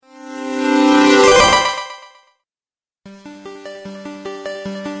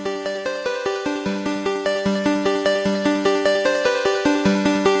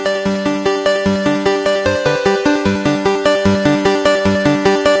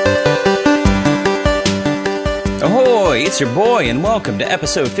It's your boy, and welcome to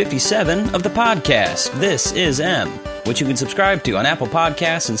episode 57 of the podcast. This is M, which you can subscribe to on Apple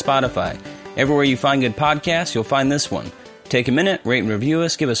Podcasts and Spotify. Everywhere you find good podcasts, you'll find this one. Take a minute, rate and review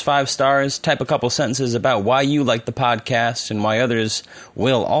us, give us 5 stars, type a couple sentences about why you like the podcast and why others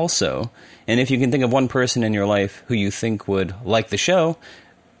will also. And if you can think of one person in your life who you think would like the show,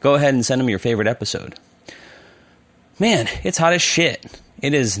 go ahead and send them your favorite episode. Man, it's hot as shit.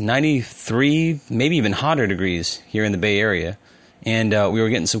 It is 93, maybe even hotter degrees here in the Bay Area. And we were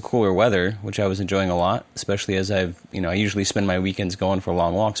getting some cooler weather, which I was enjoying a lot, especially as I usually spend my weekends going for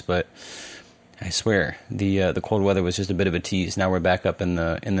long walks, but I swear, the cold weather was just a bit of a tease. Now we're back up in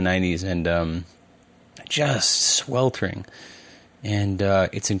the 90s and just sweltering. And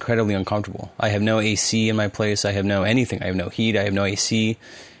it's incredibly uncomfortable. I have no AC in my place. I have no anything. I have no heat. I have no AC.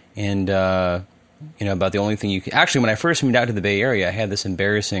 And about the only thing you can... Actually, when I first moved out to the Bay Area, I had this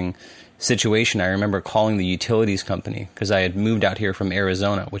embarrassing situation. I remember calling the utilities company because I had moved out here from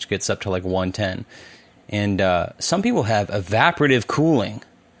Arizona, which gets up to like 110. And some people have evaporative cooling.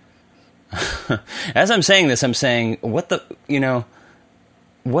 As I'm saying this, I'm saying, what the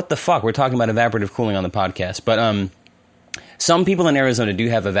fuck? We're talking about evaporative cooling on the podcast. But some people in Arizona do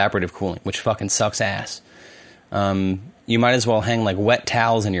have evaporative cooling, which fucking sucks ass. You might as well hang like wet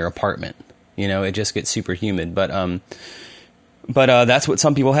towels in your apartment. It just gets super humid. But that's what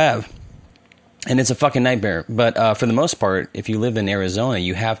some people have. And it's a fucking nightmare. But for the most part, if you live in Arizona,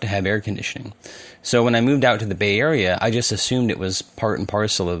 you have to have air conditioning. So when I moved out to the Bay Area, I just assumed it was part and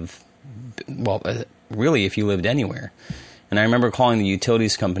parcel of, really, if you lived anywhere. And I remember calling the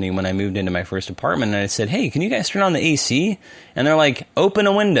utilities company when I moved into my first apartment, and I said, hey, can you guys turn on the AC? And they're like, open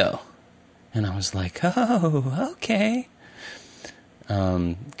a window. And I was like, oh, okay.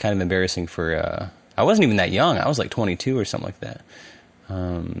 Kind of embarrassing for, I wasn't even that young. I was like 22 or something like that.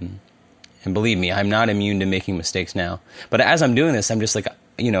 And believe me, I'm not immune to making mistakes now. But as I'm doing this, I'm just like,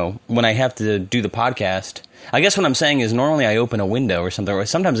 when I have to do the podcast, I guess what I'm saying is normally I open a window or something, or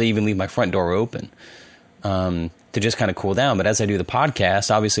sometimes I even leave my front door open to just kind of cool down. But as I do the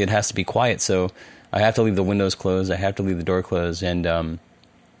podcast, obviously it has to be quiet, so I have to leave the windows closed. I have to leave the door closed, and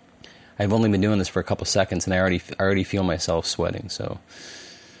I've only been doing this for a couple seconds, and I already feel myself sweating. So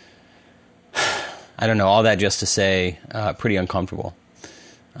I don't know. All that just to say, pretty uncomfortable.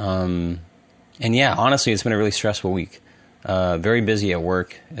 And yeah, honestly, it's been a really stressful week. Very busy at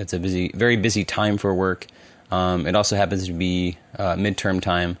work. It's a very busy time for work. It also happens to be midterm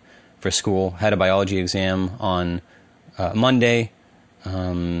time for school. Had a biology exam on Monday.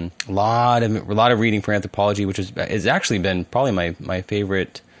 A lot of reading for anthropology, which has actually been probably my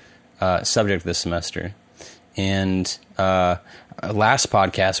favorite subject this semester. And last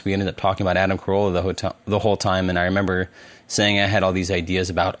podcast, we ended up talking about Adam Carolla the whole time, and I remember saying I had all these ideas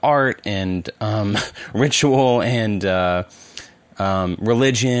about art and ritual and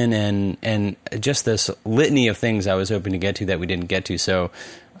religion and just this litany of things I was hoping to get to that we didn't get to. So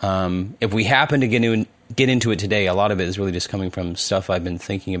if we happen to get into it today, a lot of it is really just coming from stuff I've been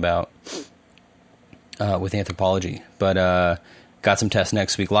thinking about with anthropology. But got some tests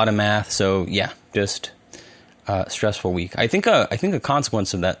next week, a lot of math. So yeah, just stressful week. I think a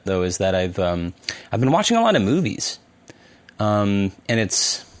consequence of that though is that I've been watching a lot of movies. And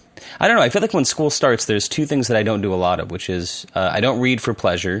I don't know, I feel like when school starts, there's 2 things that I don't do a lot of, which is, I don't read for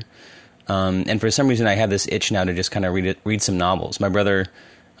pleasure. And for some reason I have this itch now to just kind of read some novels. My brother,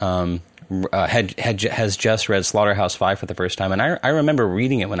 has just read Slaughterhouse-Five for the first time. And I remember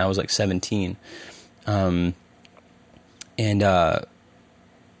reading it when I was like 17. Yeah,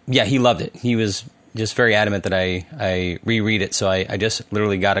 he loved it. He was just very adamant that I reread it. So I just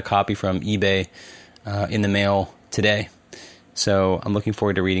literally got a copy from eBay, in the mail today. So I'm looking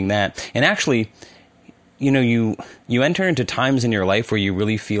forward to reading that. And actually, you enter into times in your life where you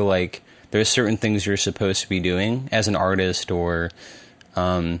really feel like there's certain things you're supposed to be doing as an artist, or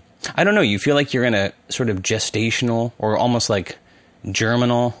I don't know, you feel like you're in a sort of gestational or almost like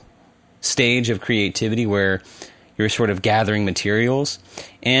germinal stage of creativity where you're sort of gathering materials.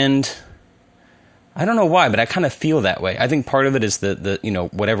 And I don't know why, but I kind of feel that way. I think part of it is the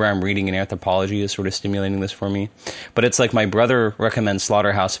whatever I'm reading in anthropology is sort of stimulating this for me. But it's like my brother recommends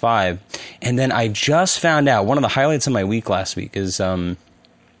Slaughterhouse-Five, and then I just found out, one of the highlights of my week last week is,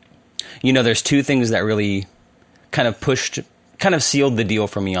 there's 2 things that really kind of sealed the deal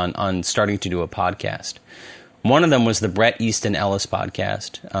for me on starting to do a podcast. One of them was the Bret Easton Ellis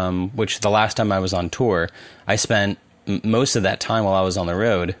podcast, which the last time I was on tour, I spent most of that time while I was on the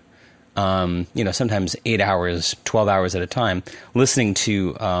road, sometimes 8 hours, 12 hours at a time, listening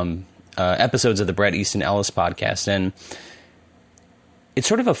to episodes of the Bret Easton Ellis podcast. And it's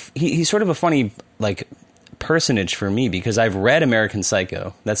sort of he's sort of a funny, like, personage for me because I've read American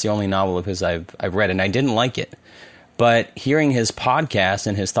Psycho. That's the only novel of his I've read, and I didn't like it. But hearing his podcast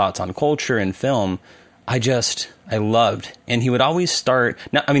and his thoughts on culture and film, I loved. And he would always start...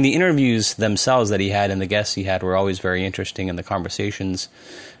 Now, I mean, the interviews themselves that he had and the guests he had were always very interesting, and the conversations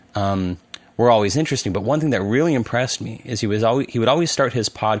were always interesting. But one thing that really impressed me is he would always start his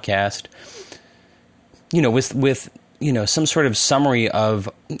podcast, with some sort of summary of,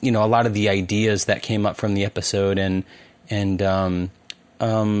 a lot of the ideas that came up from the episode, and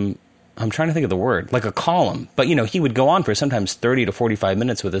I'm trying to think of the word, like a column. But, he would go on for sometimes 30 to 45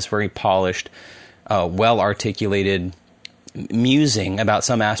 minutes with this very polished, well-articulated musing about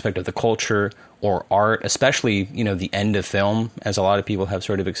some aspect of the culture or art, especially, the end of film, as a lot of people have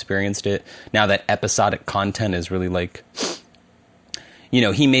sort of experienced it. Now that episodic content is really like...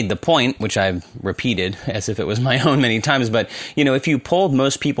 he made the point, which I've repeated as if it was my own many times, but, if you polled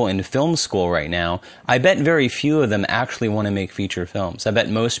most people in film school right now, I bet very few of them actually want to make feature films. I bet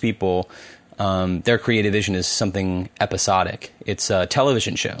most people, their creative vision is something episodic. It's a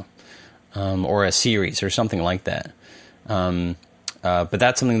television show, or a series or something like that. But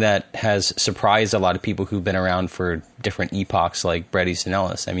that's something that has surprised a lot of people who've been around for different epochs, like Bret Easton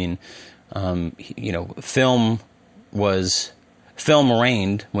Ellis. I mean, Film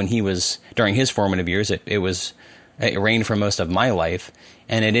reigned when he was, during his formative years. It reigned for most of my life,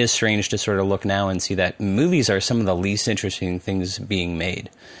 and it is strange to sort of look now and see that movies are some of the least interesting things being made.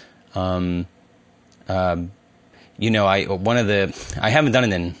 I haven't done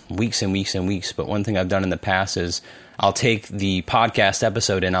it in weeks and weeks and weeks, but one thing I've done in the past is I'll take the podcast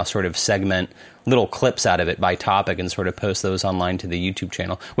episode and I'll sort of segment little clips out of it by topic and sort of post those online to the YouTube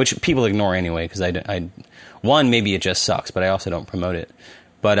channel, which people ignore anyway, because maybe it just sucks, but I also don't promote it.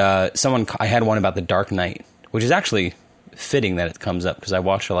 But I had one about The Dark Knight, which is actually fitting that it comes up because I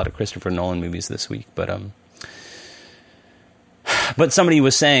watched a lot of Christopher Nolan movies this week. But somebody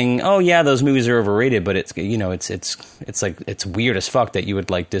was saying, "Oh yeah, those movies are overrated," but it's it's weird as fuck that you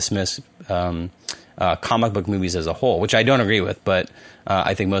would like dismiss comic book movies as a whole, which I don't agree with, but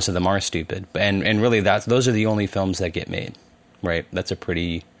I think most of them are stupid. And really, those are the only films that get made, right? That's a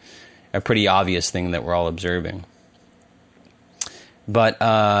pretty obvious thing that we're all observing. But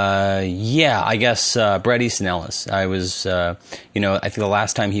I guess Bret Easton Ellis. I was, I think the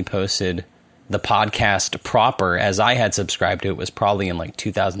last time he posted the podcast proper, as I had subscribed to it, was probably in like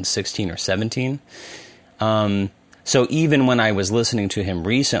 2016 or 17. So even when I was listening to him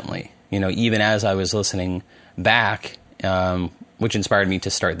recently, even as I was listening back, which inspired me to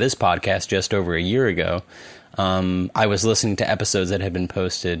start this podcast just over a year ago, I was listening to episodes that had been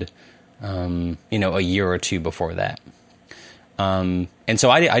posted, a year or two before that. And so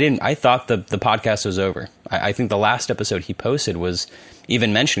I thought the podcast was over. I think the last episode he posted was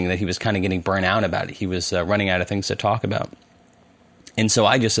even mentioning that he was kind of getting burnt out about it. He was running out of things to talk about. And so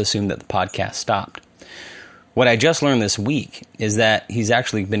I just assumed that the podcast stopped. What I just learned this week is that he's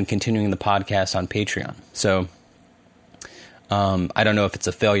actually been continuing the podcast on Patreon. So I don't know if it's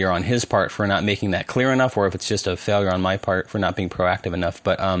a failure on his part for not making that clear enough, or if it's just a failure on my part for not being proactive enough.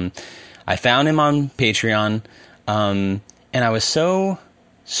 But I found him on Patreon, and I was so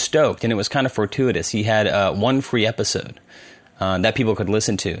stoked, and it was kind of fortuitous. He had one free episode that people could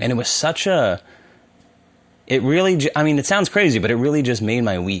listen to, and it was such a... it sounds crazy, but it really just made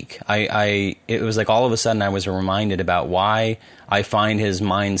my week. It was like all of a sudden I was reminded about why I find his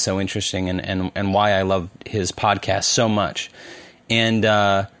mind so interesting and why I love his podcast so much. And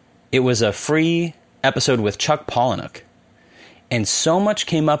it was a free episode with Chuck Palahniuk. And so much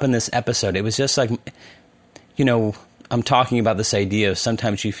came up in this episode. It was just like, I'm talking about this idea of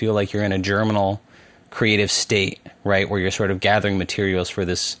sometimes you feel like you're in a germinal creative state, right, where you're sort of gathering materials for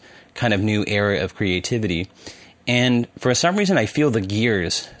this kind of new era of creativity. And for some reason, I feel the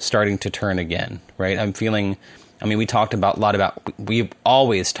gears starting to turn again, right? We've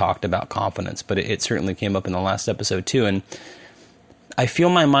always talked about confidence, but it certainly came up in the last episode too. And I feel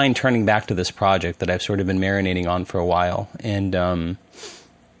my mind turning back to this project that I've sort of been marinating on for a while. And I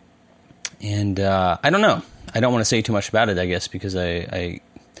don't know. I don't want to say too much about it, I guess, because I'm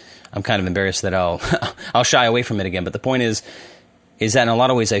kind of embarrassed that I'll shy away from it again. But the point is that in a lot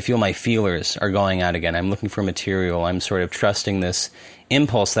of ways I feel my feelers are going out again. I'm looking for material. I'm sort of trusting this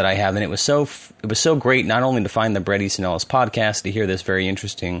impulse that I have. And it was so great not only to find the Bret Easton Ellis podcast, to hear this very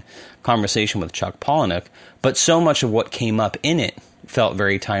interesting conversation with Chuck Palahniuk, but so much of what came up in it felt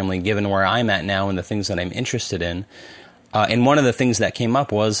very timely given where I'm at now and the things that I'm interested in. And one of the things that came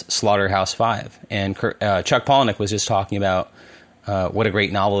up was Slaughterhouse-Five. And Chuck Palahniuk was just talking about what a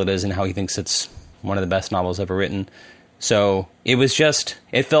great novel it is and how he thinks it's one of the best novels ever written. So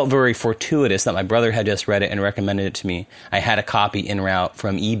it felt very fortuitous that my brother had just read it and recommended it to me. I had a copy en route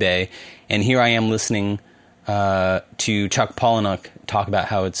from eBay, and here I am listening to Chuck Palahniuk talk about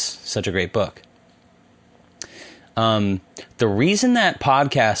how it's such a great book. The reason that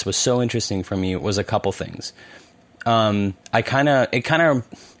podcast was so interesting for me was a couple things. Wherever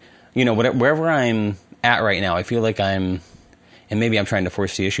I'm at right now, I feel like and maybe I'm trying to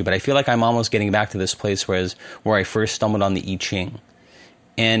force the issue, but I feel like I'm almost getting back to this place where I first stumbled on the I Ching.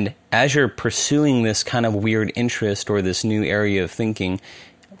 And as you're pursuing this kind of weird interest or this new area of thinking,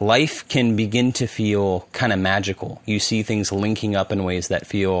 life can begin to feel kind of magical. You see things linking up in ways that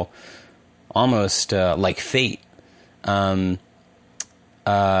feel almost like fate.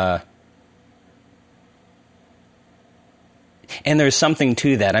 And there's something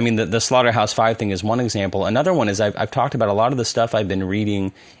to that. I mean, the Slaughterhouse-Five thing is one example. Another one is I've talked about a lot of the stuff I've been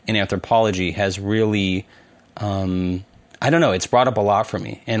reading in anthropology has really, it's brought up a lot for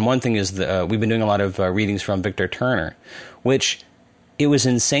me. And one thing is we've been doing a lot of readings from Victor Turner, which it was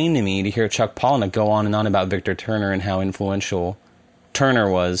insane to me to hear Chuck Palahniuk go on and on about Victor Turner and how influential Turner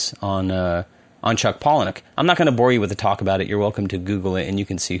was on Chuck Palahniuk. I'm not going to bore you with the talk about it. You're welcome to Google it, and you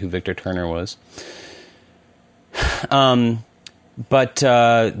can see who Victor Turner was. But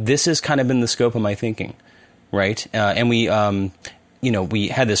this has kind of been the scope of my thinking, right? And we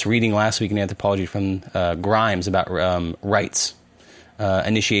had this reading last week in anthropology from Grimes about rites,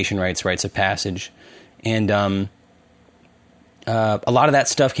 initiation rites, rites of passage. And a lot of that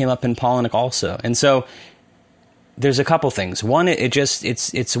stuff came up in Palahniuk also. And so there's a couple things. One,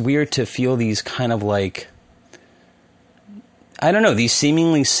 it's weird to feel these kind of like, I don't know, these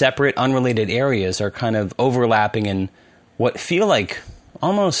seemingly separate, unrelated areas are kind of overlapping in what feel like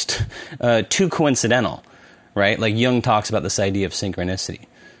almost too coincidental, right? Like Jung talks about this idea of synchronicity,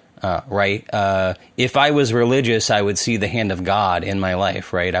 right? If I was religious, I would see the hand of God in my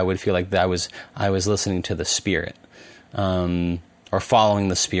life, right? I would feel like I was listening to the Spirit, or following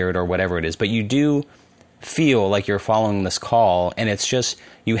the Spirit, or whatever it is. But you do feel like you're following this call, and it's just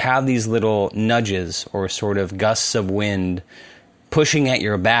you have these little nudges or sort of gusts of wind pushing at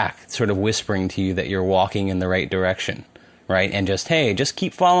your back, sort of whispering to you that you're walking in the right direction, right? And just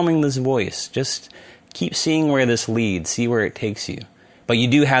keep following this voice. Just keep seeing where this leads, see where it takes you. But you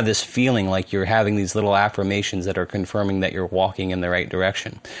do have this feeling like you're having these little affirmations that are confirming that you're walking in the right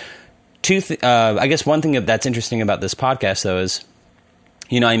direction. I guess one thing that's interesting about this podcast, though, is,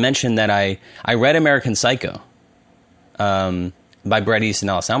 I mentioned that I read American Psycho by Bret Easton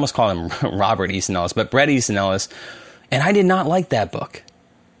Ellis. I almost call him Robert Easton Ellis, but Bret Easton Ellis. And I did not like that book.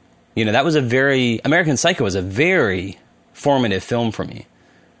 That was American Psycho was a very formative film for me,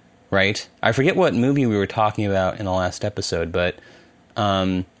 right? I forget what movie we were talking about in the last episode, but,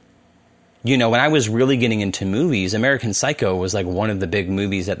 when I was really getting into movies, American Psycho was like one of the big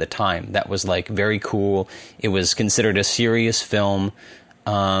movies at the time. That was like very cool. It was considered a serious film,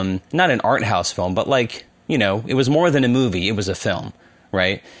 not an art house film, but like, it was more than a movie. It was a film,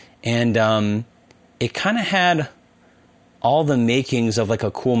 right? And it kind of had all the makings of like a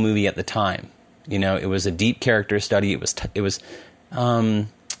cool movie at the time. It was a deep character study. It was a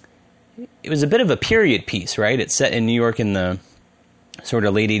bit of a period piece, right? It's set in New York in the sort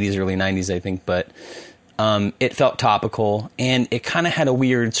of late 80s, early 90s, I think, but it felt topical, and it kind of had a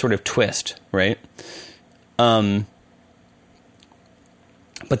weird sort of twist, right? But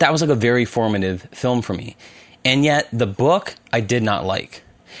that was like a very formative film for me. And yet the book I did not like.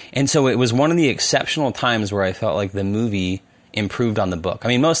 And so it was one of the exceptional times where I felt like the movie improved on the book. I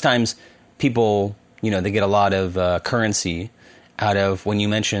mean, most times people, they get a lot of currency out of when you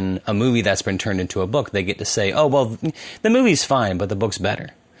mention a movie that's been turned into a book. They get to say, oh, well, the movie's fine, but the book's better.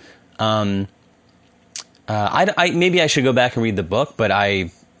 Maybe I should go back and read the book, but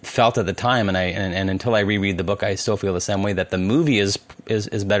I felt at the time, and until I reread the book, I still feel the same way, that the movie is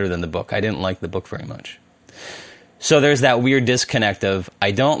better than the book. I didn't like the book very much. So there's that weird disconnect of,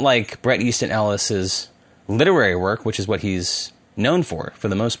 I don't like Bret Easton Ellis's literary work, which is what he's known for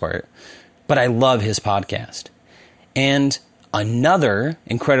the most part, but I love his podcast. And another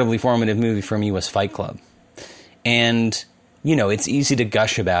incredibly formative movie for me was Fight Club. And, it's easy to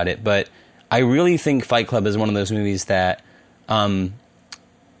gush about it, but I really think Fight Club is one of those movies that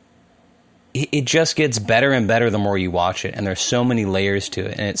it just gets better and better the more you watch it, and there's so many layers to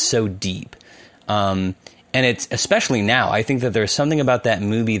it, and it's so deep. And it's, especially now, I think that there's something about that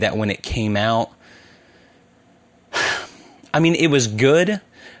movie that when it came out, I mean, it was good,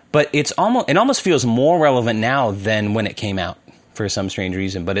 but it almost feels more relevant now than when it came out for some strange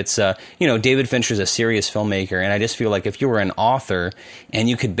reason. But it's, David Fincher's a serious filmmaker, and I just feel like if you were an author and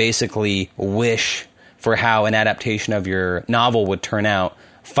you could basically wish for how an adaptation of your novel would turn out,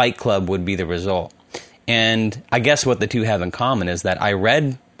 Fight Club would be the result. And I guess what the two have in common is that I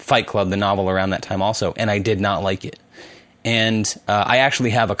read Fight Club, the novel, around that time also, and I did not like it. And I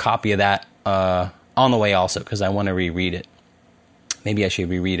actually have a copy of that on the way also, because I want to reread it. Maybe I should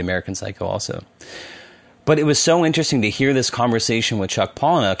reread American Psycho also. But it was so interesting to hear this conversation with Chuck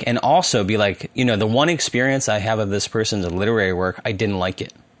Palahniuk and also be like, you know, the one experience I have of this person's literary work, I didn't like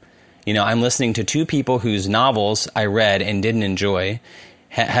it. You know, I'm listening to two people whose novels I read and didn't enjoy,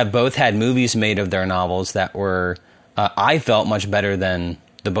 have both had movies made of their novels that were, I felt, much better than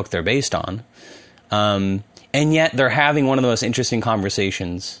the book they're based on. And yet they're having one of the most interesting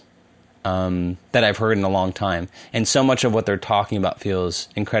conversations that I've heard in a long time. And so much of what they're talking about feels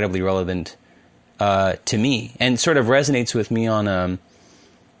incredibly relevant to me, and sort of resonates with me on a,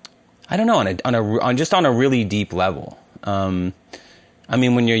 I don't know, on a really deep level. I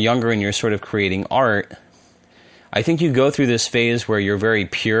mean, when you're younger and you're sort of creating art, I think you go through this phase where you're very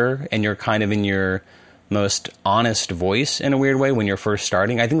pure and you're kind of in your most honest voice in a weird way when you're first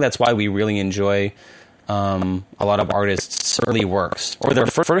starting. I think that's why we really enjoy a lot of artists' early works, or their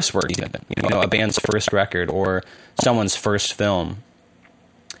first work even, you know, a band's first record or someone's first film.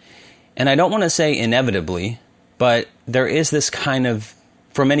 And I don't want to say inevitably, but there is this kind of,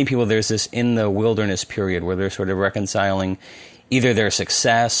 for many people, there's this in the wilderness period where they're sort of reconciling either their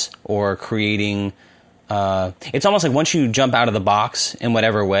success or creating, it's almost like once you jump out of the box in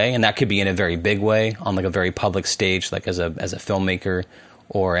whatever way, and that could be in a very big way, on like a very public stage, like as a filmmaker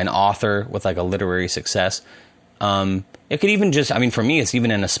or an author with like a literary success. It could even just, I mean, for me, it's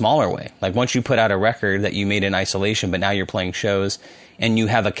even in a smaller way. Like once you put out a record that you made in isolation, but now you're playing shows and you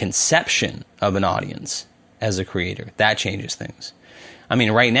have a conception of an audience as a creator, that changes things. I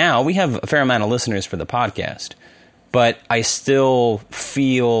mean, right now we have a fair amount of listeners for the podcast, but I still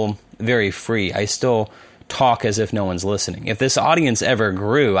feel very free. I still talk as if no one's listening. If this audience ever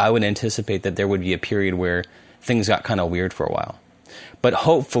grew, I would anticipate that there would be a period where things got kind of weird for a while. But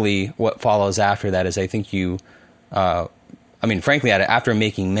hopefully what follows after that is, I think you, I mean, frankly, after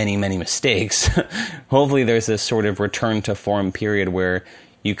making many, many mistakes, hopefully there's this sort of return to form period where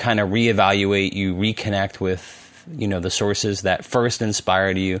you kind of reevaluate, you reconnect with, you know, the sources that first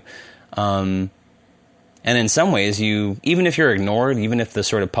inspired you. And in some ways, you, even if you're ignored, even if the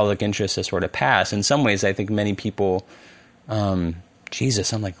sort of public interest has sort of passed, in some ways, I think many people,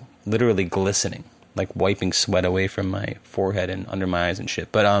 Jesus, I'm like literally glistening, like wiping sweat away from my forehead and under my eyes and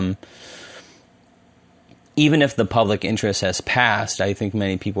shit. But even if the public interest has passed, I think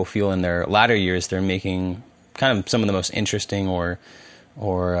many people feel in their latter years they're making kind of some of the most interesting or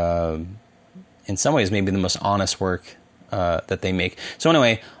in some ways maybe the most honest work that they make. So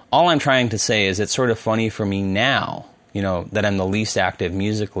anyway, all I'm trying to say is it's sort of funny for me now, you know, that I'm the least active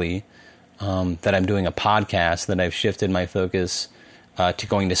musically, that I'm doing a podcast, that I've shifted my focus to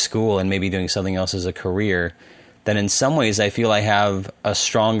going to school and maybe doing something else as a career, that in some ways I feel I have a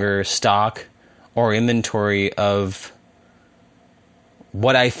stronger stock or inventory of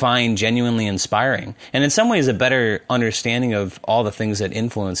what I find genuinely inspiring. And in some ways a better understanding of all the things that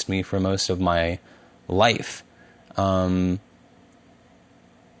influenced me for most of my life. You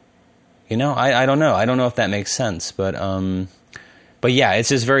know, I don't know. I don't know if that makes sense, but yeah, it's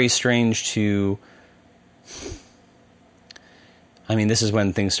just very strange to, I mean, this is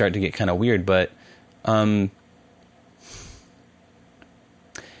when things start to get kind of weird, but I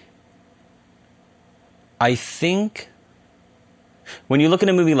think when you look at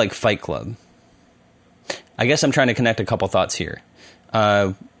a movie like Fight Club, I guess I'm trying to connect a couple thoughts here.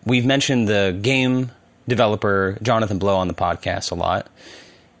 We've mentioned the game developer Jonathan Blow on the podcast a lot.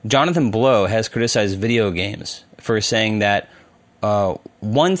 Jonathan Blow has criticized video games for saying that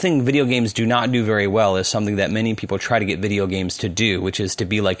one thing video games do not do very well is something that many people try to get video games to do, which is to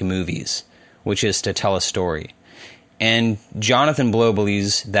be like movies, which is to tell a story. And Jonathan Blow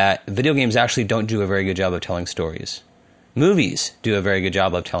believes that video games actually don't do a very good job of telling stories. Movies do a very good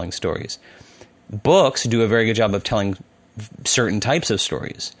job of telling stories. Books do a very good job of telling certain types of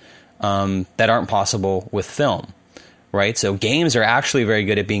stories that aren't possible with film, right? So games are actually very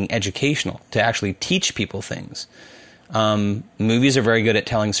good at being educational, to actually teach people things. Movies are very good at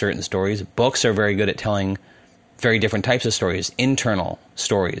telling certain stories. Books are very good at telling very different types of stories, internal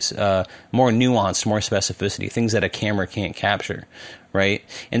stories, more nuanced, more specificity, things that a camera can't capture, right?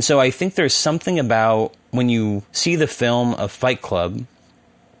 And so I think there's something about when you see the film of Fight Club,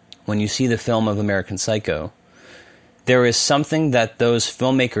 when you see the film of American Psycho, there is something that those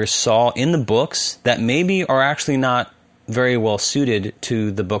filmmakers saw in the books that maybe are actually not very well suited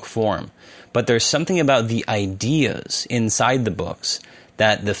to the book form. But there's something about the ideas inside the books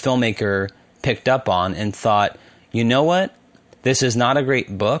that the filmmaker picked up on and thought, you know what? This is not a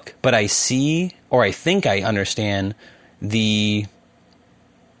great book, but I see, or I think I understand I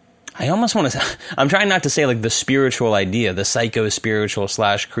almost want to, I'm trying not to say like the spiritual idea, the psycho-spiritual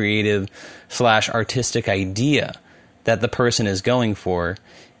 / creative / artistic idea that the person is going for.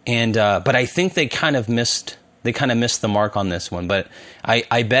 And, but I think they kind of missed the mark on this one. But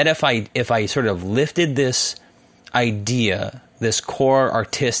I bet if I sort of lifted this idea, this core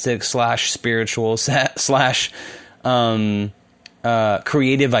artistic / spiritual /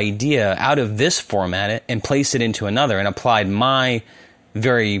 creative idea out of this format and place it into another and applied my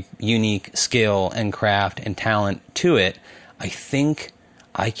very unique skill and craft and talent to it, I think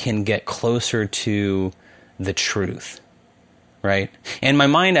I can get closer to the truth, right? And my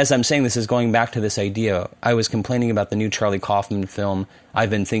mind, as I'm saying this, is going back to this idea. I was complaining about the new Charlie Kaufman film, I've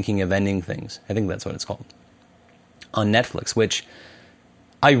Been Thinking of Ending Things. I think that's what it's called. On Netflix, which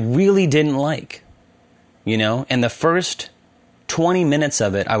I really didn't like, you know? And the first 20 minutes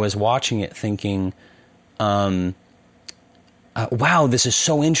of it, I was watching it thinking, wow, this is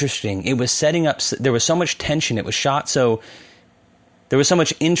so interesting. It was setting up, there was so much tension. It was shot so, there was so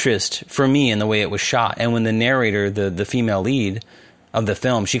much interest for me in the way it was shot. And when the narrator, the female lead of the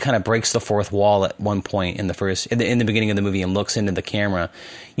film, she kind of breaks the fourth wall at one point in the beginning of the movie and looks into the camera.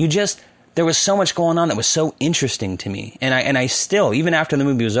 There was so much going on that was so interesting to me. And I still, even after the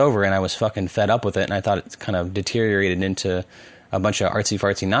movie was over and I was fucking fed up with it and I thought it kind of deteriorated into a bunch of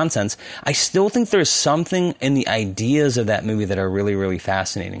artsy-fartsy nonsense, I still think there's something in the ideas of that movie that are really, really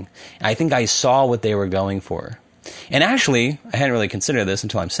fascinating. I think I saw what they were going for. And actually, I hadn't really considered this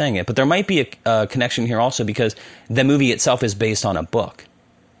until I'm saying it, but there might be a connection here also because the movie itself is based on a book.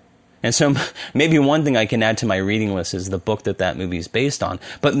 And so maybe one thing I can add to my reading list is the book that movie is based on.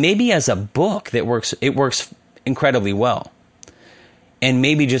 But maybe as a book, it works incredibly well. And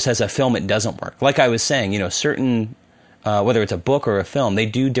maybe just as a film, it doesn't work. Like I was saying, you know, certain... whether it's a book or a film, they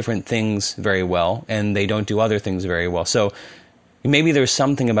do different things very well, and they don't do other things very well. So maybe there's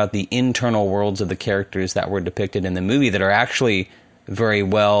something about the internal worlds of the characters that were depicted in the movie that are actually very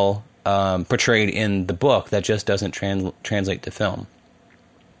well portrayed in the book that just doesn't translate to film.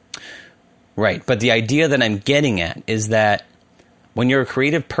 Right, but the idea that I'm getting at is that when you're a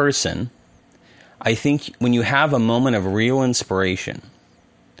creative person, I think when you have a moment of real inspiration,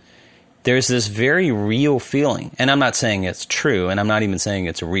 there's this very real feeling, and I'm not saying it's true, and I'm not even saying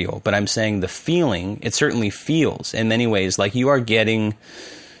it's real, but I'm saying the feeling, it certainly feels in many ways like you are getting,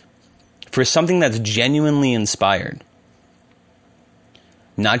 for something that's genuinely inspired,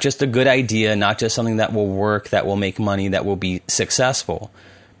 not just a good idea, not just something that will work, that will make money, that will be successful,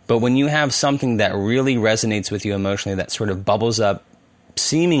 but when you have something that really resonates with you emotionally, that sort of bubbles up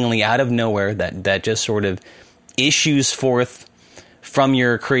seemingly out of nowhere, that just sort of issues forth from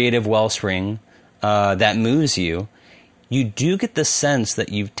your creative wellspring that moves you, you do get the sense that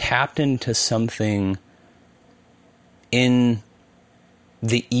you've tapped into something in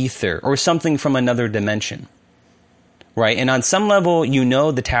the ether or something from another dimension, right? And on some level, you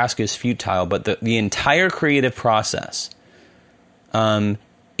know the task is futile, but the entire creative process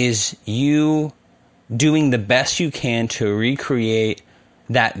is you doing the best you can to recreate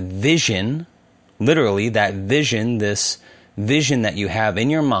that vision, literally that vision, this vision that you have in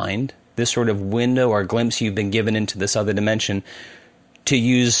your mind, this sort of window or glimpse you've been given into this other dimension, to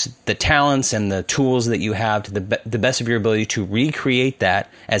use the talents and the tools that you have to the best of your ability to recreate that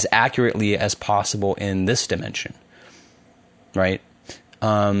as accurately as possible in this dimension, right?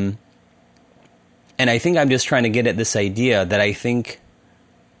 And I think I'm just trying to get at this idea that I think,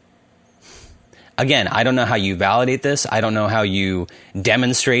 again, I don't know how you validate this. I don't know how you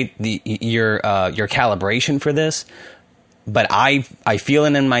demonstrate your calibration for this. But I feel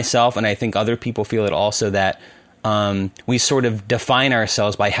it in myself, and I think other people feel it also, that we sort of define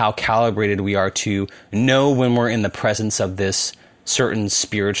ourselves by how calibrated we are to know when we're in the presence of this certain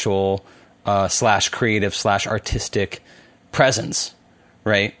spiritual / creative / artistic presence,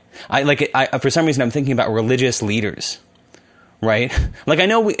 right? For some reason, I'm thinking about religious leaders, right? Like, I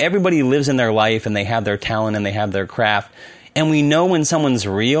know everybody lives in their life, and they have their talent, and they have their craft, and we know when someone's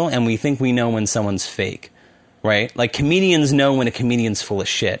real, and we think we know when someone's fake. Right? Like, comedians know when a comedian's full of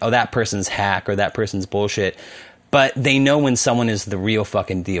shit. Oh, that person's hack, or that person's bullshit. But they know when someone is the real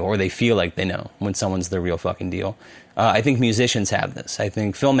fucking deal, or they feel like they know when someone's the real fucking deal. I think musicians have this. I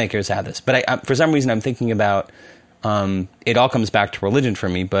think filmmakers have this. But for some reason, I'm thinking about, it all comes back to religion for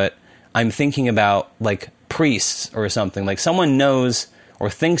me, but I'm thinking about, like, priests or something. Like, someone knows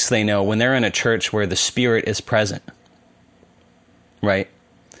or thinks they know when they're in a church where the spirit is present. Right?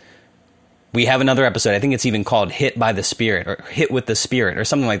 We have another episode. I think it's even called Hit by the Spirit or Hit with the Spirit or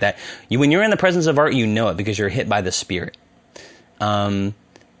something like that. When you're in the presence of art, you know it because you're hit by the Spirit. And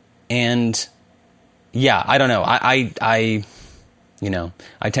yeah, I don't know. I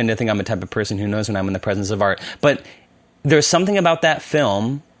tend to think I'm a type of person who knows when I'm in the presence of art. But there's something about that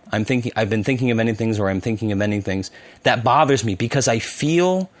film. I've been thinking of many things, or I'm thinking of many things that bothers me because I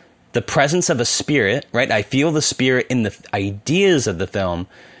feel the presence of a spirit, right? I feel the spirit in the ideas of the film,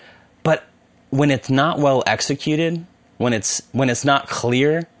 but when it's not well executed, when it's not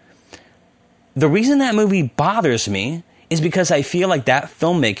clear, the reason that movie bothers me is because I feel like that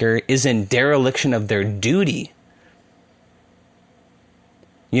filmmaker is in dereliction of their duty.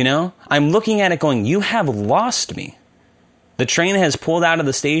 You know? I'm looking at it going, you have lost me. The train has pulled out of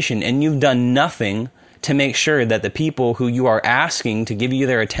the station and you've done nothing to make sure that the people who you are asking to give you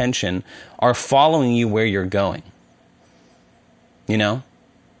their attention are following you where you're going. You know?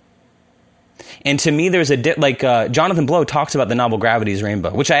 And to me, there's Jonathan Blow talks about the novel Gravity's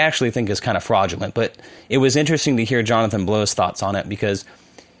Rainbow, which I actually think is kind of fraudulent, but it was interesting to hear Jonathan Blow's thoughts on it because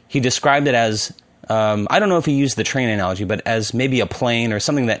he described it as, I don't know if he used the train analogy, but as maybe a plane or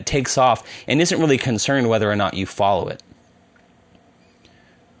something that takes off and isn't really concerned whether or not you follow it.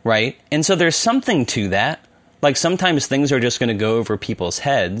 Right? And so there's something to that. Like sometimes things are just going to go over people's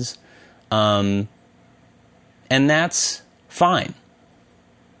heads, and that's fine.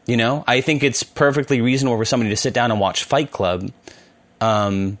 You know, I think it's perfectly reasonable for somebody to sit down and watch Fight Club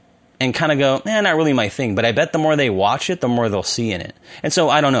and kind of go, not really my thing. But I bet the more they watch it, the more they'll see in it. And so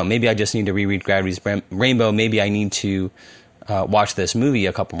I don't know. Maybe I just need to reread Gravity's Rainbow. Maybe I need to watch this movie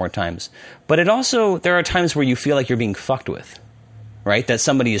a couple more times. But there are times where you feel like you're being fucked with, right? That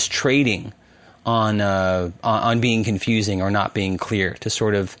somebody is trading on being confusing or not being clear to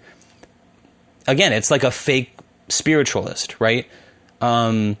sort of, again, it's like a fake spiritualist, right?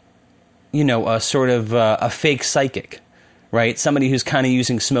 A sort of a fake psychic, right? Somebody who's kind of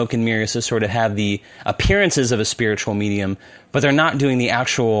using smoke and mirrors to sort of have the appearances of a spiritual medium, but they're not doing the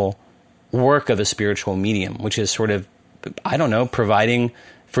actual work of a spiritual medium, which is sort of, I don't know, providing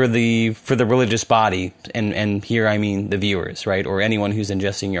for the religious body, and here I mean the viewers, right, or anyone who's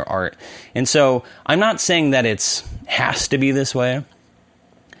ingesting your art. And so I'm not saying that it's has to be this way,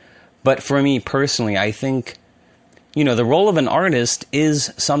 but for me personally, I think, the role of an artist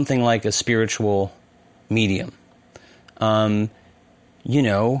is something like a spiritual medium. Artists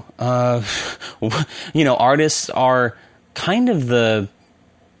are kind of the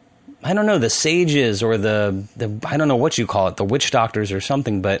sages or the I don't know what you call it, the witch doctors or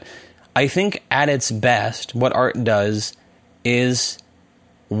something, but I think at its best, what art does is,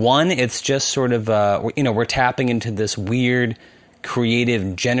 one, it's just sort of, we're tapping into this weird,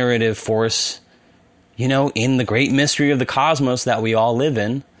 creative, generative force, in the great mystery of the cosmos that we all live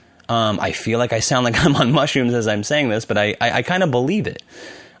in. I feel like I sound like I'm on mushrooms as I'm saying this, but I kind of believe it.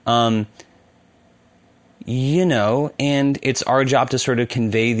 And it's our job to sort of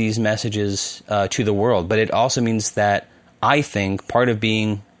convey these messages to the world. But it also means that I think part of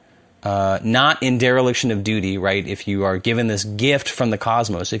being not in dereliction of duty, right? If you are given this gift from the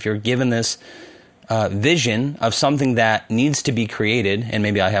cosmos, if you're given this vision of something that needs to be created, and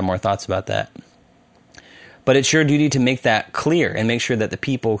maybe I have more thoughts about that, but it's your duty to make that clear and make sure that the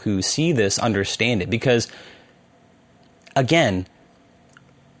people who see this understand it. Because, again,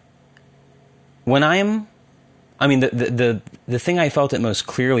 when the thing I felt it most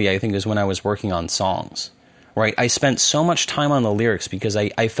clearly, I think, is when I was working on songs, right? I spent so much time on the lyrics because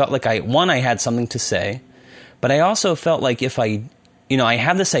I felt like I had something to say, but I also felt like if I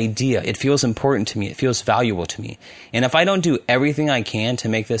have this idea, it feels important to me, it feels valuable to me. And if I don't do everything I can to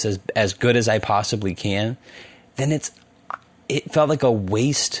make this as good as I possibly can, then it felt like a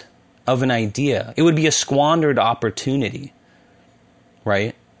waste of an idea. It would be a squandered opportunity,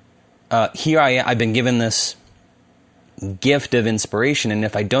 right? Here I've been given this gift of inspiration, and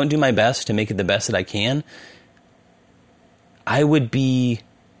if I don't do my best to make it the best that I can, I would be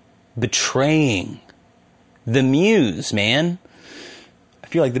betraying the muse, man. I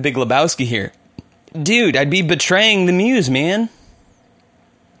feel like the Big Lebowski here. Dude, I'd be betraying the muse, man.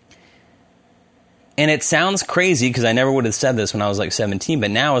 And it sounds crazy because I never would have said this when I was like 17,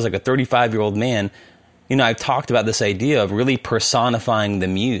 but now as like a 35-year-old man, I've talked about this idea of really personifying the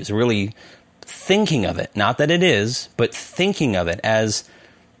muse, really thinking of it, not that it is, but thinking of it as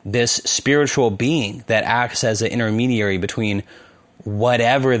this spiritual being that acts as an intermediary between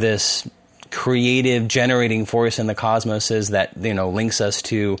whatever this creative generating force in the cosmos is that, links us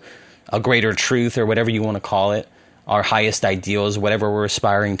to a greater truth or whatever you want to call it, our highest ideals, whatever we're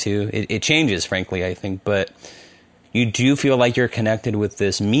aspiring to. It changes, frankly, I think. But, you do feel like you're connected with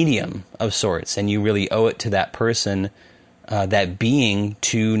this medium of sorts, and you really owe it to that person, that being,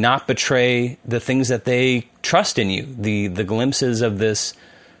 to not betray the things that they trust in you, the glimpses of this,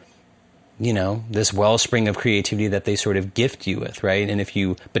 this wellspring of creativity that they sort of gift you with, right? And if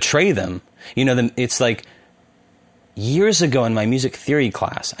you betray them, it's like years ago in my music theory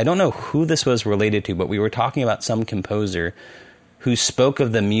class, I don't know who this was related to, but we were talking about some composer who spoke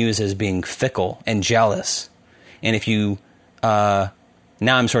of the muse as being fickle and jealous. And if you, now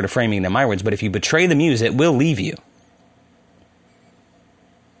I'm sort of framing it in my words, but if you betray the muse, it will leave you.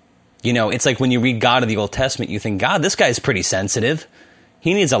 It's like when you read God of the Old Testament, you think, God, this guy's pretty sensitive.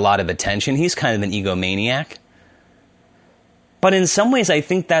 He needs a lot of attention. He's kind of an egomaniac. But in some ways, I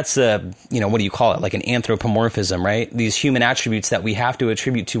think that's what do you call it? Like an anthropomorphism, right? These human attributes that we have to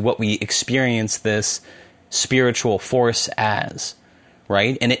attribute to what we experience this spiritual force as,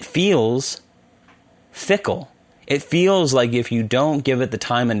 right? And it feels fickle. It feels like if you don't give it the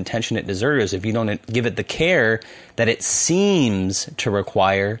time and attention it deserves, if you don't give it the care that it seems to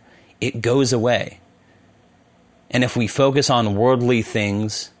require, it goes away. And if we focus on worldly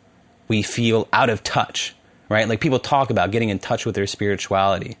things, we feel out of touch, right? Like people talk about getting in touch with their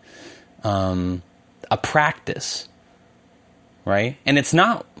spirituality, a practice, right? And it's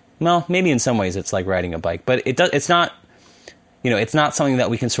not, well, maybe in some ways it's like riding a bike, but it's not, it's not something that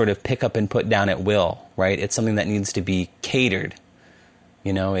we can sort of pick up and put down at will, right? It's something that needs to be catered.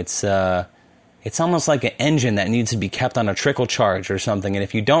 It's almost like an engine that needs to be kept on a trickle charge or something. And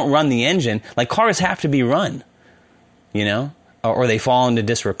if you don't run the engine, like cars have to be run, or they fall into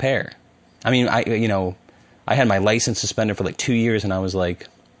disrepair. I mean, I had my license suspended for like 2 years and I was like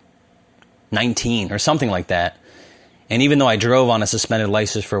 19 or something like that. And even though I drove on a suspended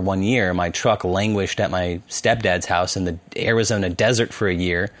license for 1 year, my truck languished at my stepdad's house in the Arizona desert for a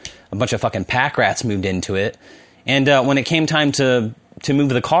year. A bunch of fucking pack rats moved into it. And when it came time to move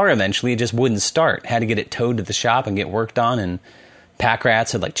the car eventually, it just wouldn't start. Had to get it towed to the shop and get worked on. And pack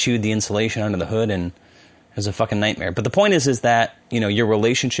rats had like chewed the insulation under the hood, and it was a fucking nightmare. But the point is that, your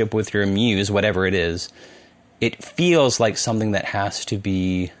relationship with your muse, whatever it is, it feels like something that has to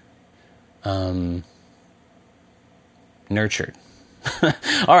be nurtured.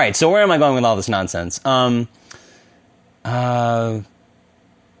 All right, so where am I going with all this nonsense?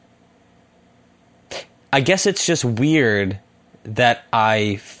 I guess it's just weird that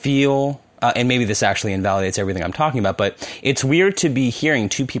I feel, and maybe this actually invalidates everything I'm talking about, but it's weird to be hearing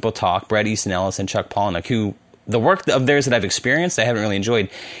two people talk, Bret Easton Ellis and Chuck Palahniuk, who the work of theirs that I've experienced, I haven't really enjoyed.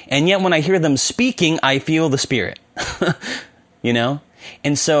 And yet when I hear them speaking, I feel the spirit,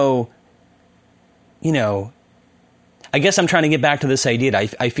 And so, I guess I'm trying to get back to this idea.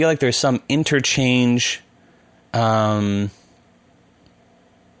 I feel like there's some interchange. Here's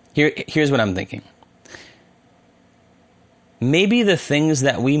what I'm thinking. Maybe the things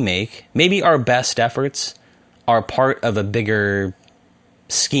that we make, maybe our best efforts are part of a bigger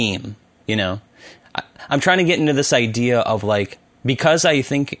scheme, I'm trying to get into this idea of like, because I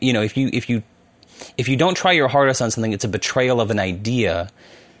think, if you don't try your hardest on something, it's a betrayal of an idea.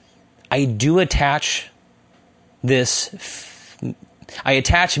 I do attach I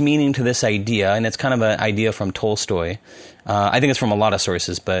attach meaning to this idea, and it's kind of an idea from Tolstoy. I think it's from a lot of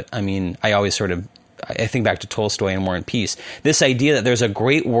sources, but I mean, I think back to Tolstoy and War and Peace. This idea that there's a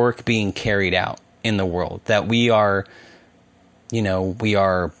great work being carried out in the world, that we are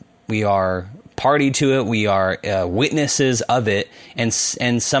party to it, we are witnesses of it, and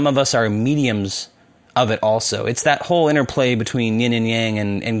some of us are mediums of it also. It's that whole interplay between yin and yang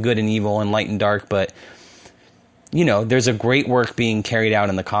and good and evil and light and dark, but there's a great work being carried out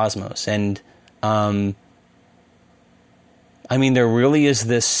in the cosmos. And there really is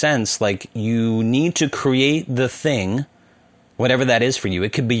this sense like you need to create the thing, whatever that is for you.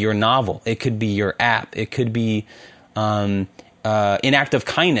 It could be your novel. It could be your app. It could be an act of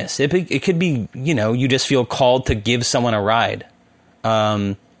kindness. It could be, you just feel called to give someone a ride.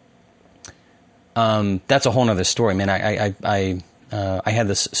 That's a whole nother story, man. I had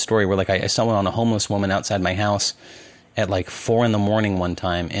this story where like I stumbled on a homeless woman outside my house at like 4 a.m. one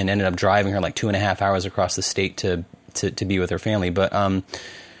time and ended up driving her like 2.5 hours across the state to be with her family. But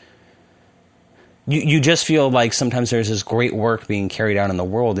you just feel like sometimes there's this great work being carried out in the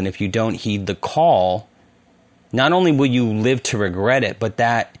world, and if you don't heed the call, not only will you live to regret it, but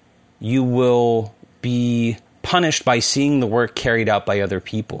that you will be punished by seeing the work carried out by other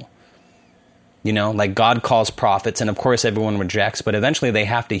people. Like God calls prophets, and of course everyone rejects, but eventually they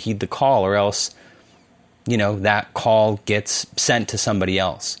have to heed the call, or else, that call gets sent to somebody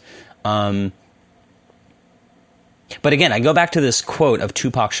else. But again, I go back to this quote of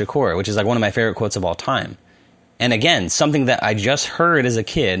Tupac Shakur, which is like one of my favorite quotes of all time. And again, something that I just heard as a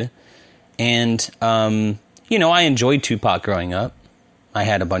kid. And, I enjoyed Tupac growing up. I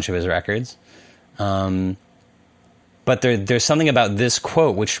had a bunch of his records. But there's something about this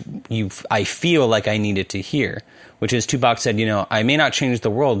quote which I feel like I needed to hear, which is Tupac said, I may not change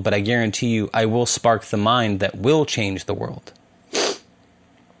the world, but I guarantee you I will spark the mind that will change the world.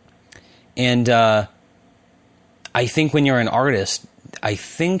 And I think when you're an artist,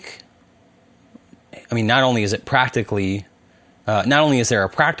 not only is it practically, not only is there a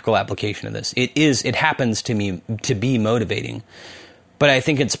practical application of this, it happens to me to be motivating. But I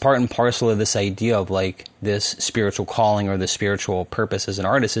think it's part and parcel of this idea of like this spiritual calling or the spiritual purpose as an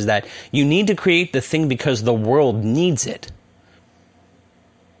artist is that you need to create the thing because the world needs it.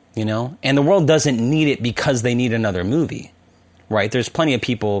 And the world doesn't need it because they need another movie, right? There's plenty of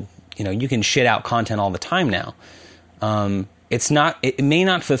people, you can shit out content all the time now. It may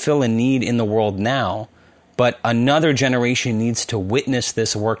not fulfill a need in the world now, but another generation needs to witness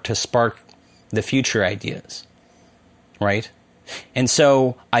this work to spark the future ideas, right? And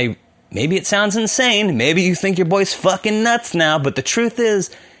so maybe it sounds insane. Maybe you think your boy's fucking nuts now, but the truth is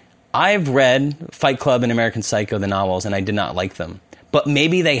I've read Fight Club and American Psycho, the novels, and I did not like them. But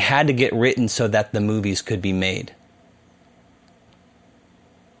maybe they had to get written so that the movies could be made.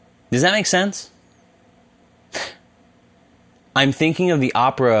 Does that make sense? I'm thinking of the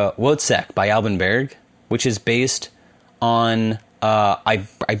opera Wozzeck by Alban Berg, which is based on, I'm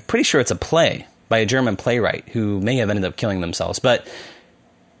pretty sure it's a play by a German playwright who may have ended up killing themselves. But,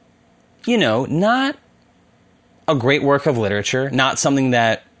 not a great work of literature, not something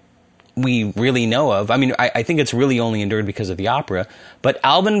that we really know of. I think it's really only endured because of the opera. But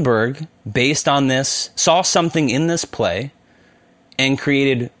Alban Berg, based on this, saw something in this play and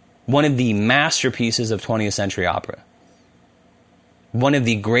created one of the masterpieces of 20th century opera. One of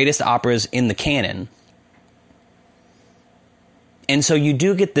the greatest operas in the canon. And so you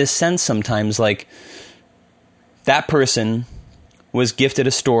do get this sense sometimes like that person was gifted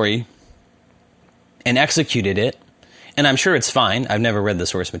a story and executed it. And I'm sure it's fine. I've never read the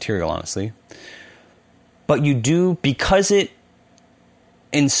source material, honestly. But you do, because it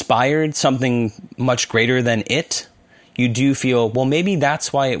inspired something much greater than it, you do feel, well, maybe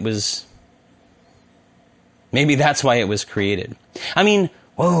that's why it was created.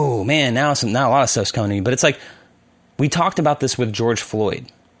 Whoa, man, now a lot of stuff's coming to me. But it's like, we talked about this with George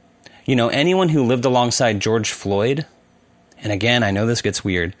Floyd. Anyone who lived alongside George Floyd, and again, I know this gets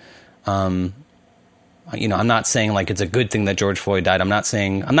weird. I'm not saying like it's a good thing that George Floyd died. I'm not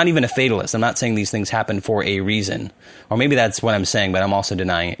even a fatalist. I'm not saying these things happen for a reason. Or maybe that's what I'm saying, but I'm also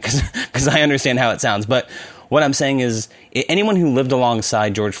denying it because I understand how it sounds. But what I'm saying is anyone who lived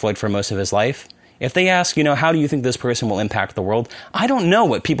alongside George Floyd for most of his life, if they ask, how do you think this person will impact the world? I don't know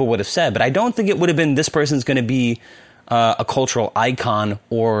what people would have said, but I don't think it would have been this person's going to be a cultural icon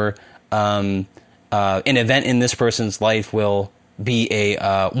or an event in this person's life will be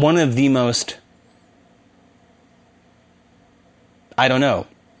one of the most, I don't know.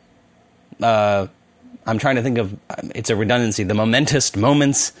 I'm trying to think of, it's a redundancy, the momentous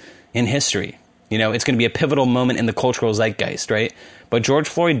moments in history. It's going to be a pivotal moment in the cultural zeitgeist, right? But George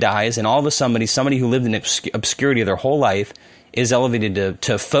Floyd dies, and all of a sudden, somebody who lived in obscurity their whole life is elevated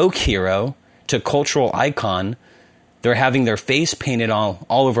to folk hero, to cultural icon. They're having their face painted all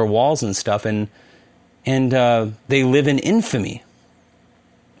over walls and stuff, and they live in infamy.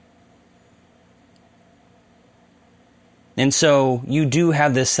 And so you do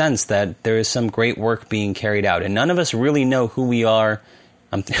have this sense that there is some great work being carried out, and none of us really know who we are.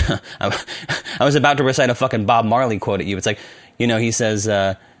 I was about to recite a fucking Bob Marley quote at you. It's like, he says,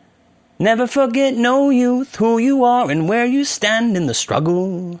 never forget, no youth, who you are and where you stand in the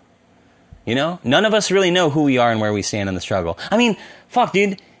struggle. None of us really know who we are and where we stand in the struggle. Fuck,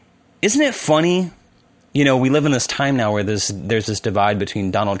 dude. Isn't it funny? We live in this time now where there's this divide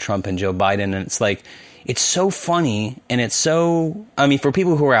between Donald Trump and Joe Biden, and it's like, it's so funny, and it's so, for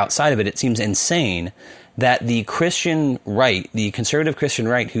people who are outside of it, it seems insane that the Christian right, the conservative Christian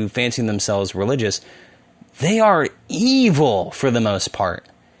right, who fancy themselves religious, they are evil for the most part.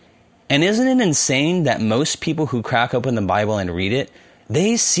 And isn't it insane that most people who crack open the Bible and read it,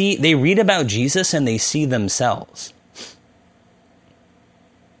 they read about Jesus and they see themselves.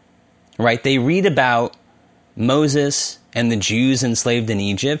 Right? They read about Moses and the Jews enslaved in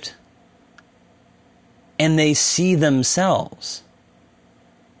Egypt, and they see themselves.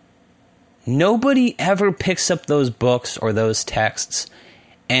 Nobody ever picks up those books or those texts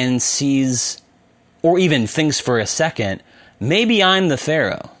and sees, or even thinks for a second, maybe I'm the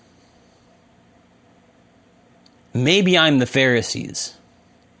Pharaoh. Maybe I'm the Pharisees.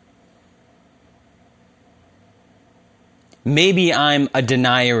 maybe I'm a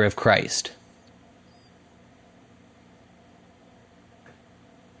denier of Christ.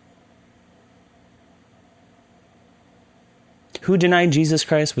 Who denied Jesus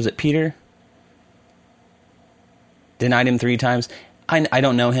Christ? Was it Peter? Denied him 3 times. I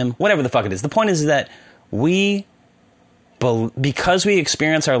don't know him. Whatever the fuck it is. The point is that because we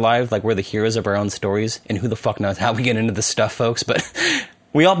experience our lives like we're the heroes of our own stories, and who the fuck knows how we get into this stuff, folks, but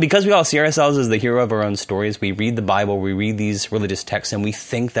because we all see ourselves as the hero of our own stories, we read the Bible, we read these religious texts, and we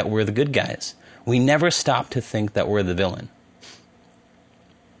think that we're the good guys. We never stop to think that we're the villain.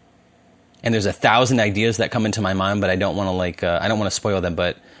 And there's 1,000 ideas that come into my mind, but I don't want to I don't want to spoil them.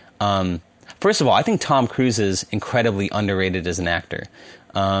 But first of all, I think Tom Cruise is incredibly underrated as an actor.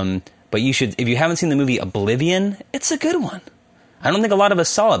 But you should, if you haven't seen the movie Oblivion, it's a good one. I don't think a lot of us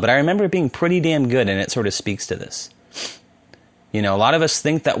saw it, but I remember it being pretty damn good, and it sort of speaks to this. You know, a lot of us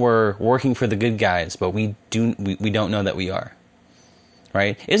think that we're working for the good guys, but we don't know that we are.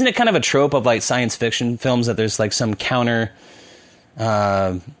 Right? Isn't it kind of a trope of like science fiction films that there's like some counter,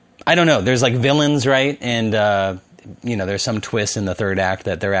 I don't know, there's like villains, right? And, there's some twist in the third act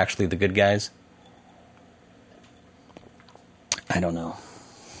that they're actually the good guys. I don't know.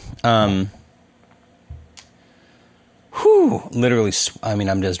 Literally,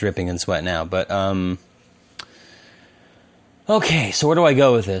 I'm just dripping in sweat now, but, okay, so where do I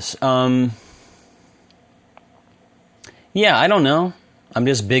go with this? Yeah, I don't know. I'm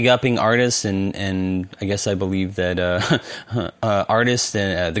just big-upping artists, and I guess I believe that artists,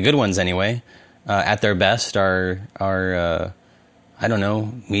 the good ones anyway, at their best are I don't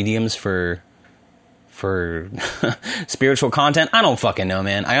know, mediums for spiritual content. I don't fucking know,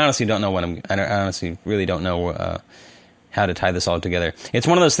 man. I honestly don't know I honestly really don't know how to tie this all together. It's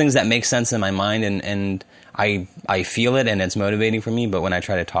one of those things that makes sense in my mind, and I feel it, and it's motivating for me. But when I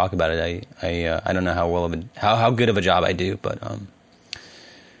try to talk about it, I don't know how good of a job I do, But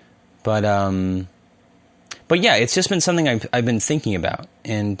yeah, it's just been something I've been thinking about,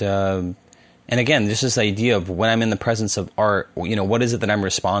 and again, just this idea of when I'm in the presence of art, what is it that I'm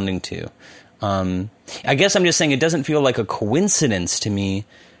responding to? I guess I'm just saying it doesn't feel like a coincidence to me,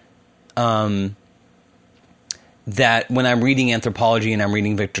 that when I'm reading anthropology and I'm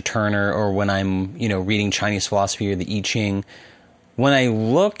reading Victor Turner, or when I'm reading Chinese philosophy or the I Ching, when I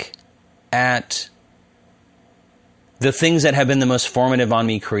look at the things that have been the most formative on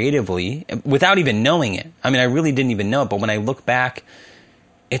me creatively, without even knowing it. I mean, I really didn't even know it, but when I look back,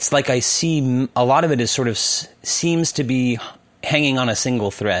 it's like I see a lot of it is sort of seems to be hanging on a single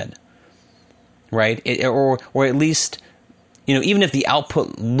thread, right? Or at least, even if the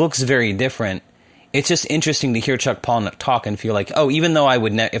output looks very different, it's just interesting to hear Chuck Palahniuk talk and feel like, oh, even though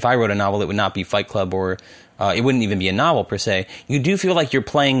if I wrote a novel, it would not be Fight Club, or it wouldn't even be a novel per se. You do feel like you're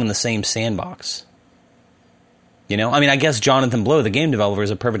playing in the same sandbox. I guess Jonathan Blow, the game developer,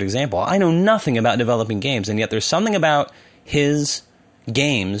 is a perfect example. I know nothing about developing games, and yet there's something about his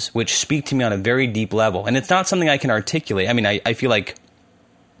games which speak to me on a very deep level. And it's not something I can articulate. I mean, I feel like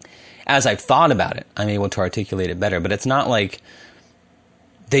as I've thought about it, I'm able to articulate it better. But it's not like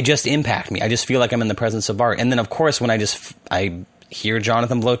they just impact me. I just feel like I'm in the presence of art. And then, of course, when I hear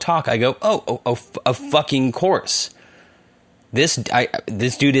Jonathan Blow talk, I go, oh, a fucking course. This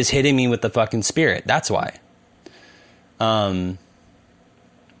dude is hitting me with the fucking spirit. That's why.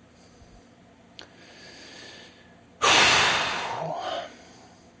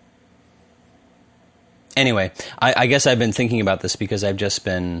 Anyway, I guess I've been thinking about this because I've just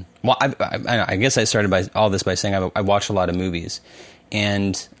been... Well, I guess I started by all this by saying I watch a lot of movies.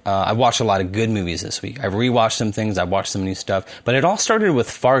 And I watched a lot of good movies this week. I've rewatched some things. I've watched some new stuff. But it all started with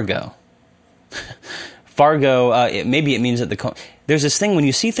Fargo. Fargo, maybe it means that there's this thing when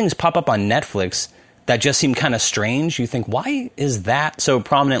you see things pop up on Netflix that just seem kind of strange. You think, why is that so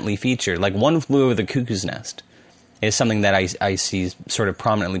prominently featured? Like One Flew Over the Cuckoo's Nest is something that I see sort of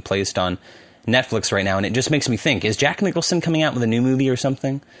prominently placed on Netflix right now. And it just makes me think, is Jack Nicholson coming out with a new movie or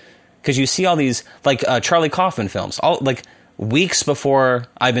something? Because you see all these, like Charlie Kaufman films, weeks before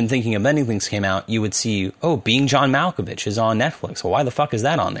I've Been Thinking of Ending Things came out, you would see, Being John Malkovich is on Netflix. Well, why the fuck is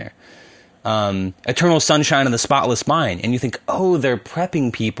that on there? Eternal Sunshine of the Spotless Mind. And you think, they're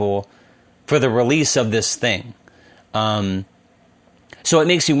prepping people for the release of this thing. So it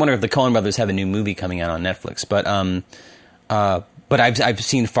makes you wonder if the Coen brothers have a new movie coming out on Netflix. But I've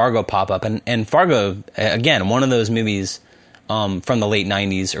seen Fargo pop up. And Fargo, again, one of those movies from the late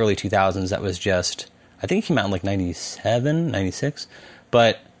 90s, early 2000s that was just... I think it came out in like 97, 96.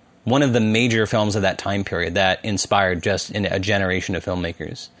 But one of the major films of that time period that inspired just a generation of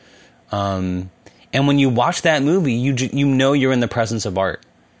filmmakers. And when you watch that movie, you know you're in the presence of art.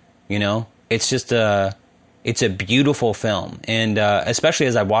 It's just It's a beautiful film, and especially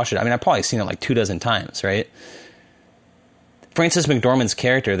as I watched it, I mean, I've probably seen it like 24 times, right? Frances McDormand's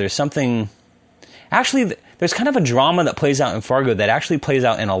character, there's something... Actually, there's kind of a drama that plays out in Fargo that actually plays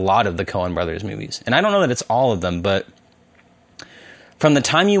out in a lot of the Coen brothers movies. And I don't know that it's all of them, but from the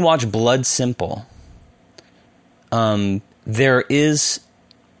time you watch Blood Simple, there is...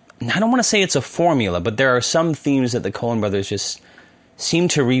 I don't want to say it's a formula, but there are some themes that the Coen brothers just seem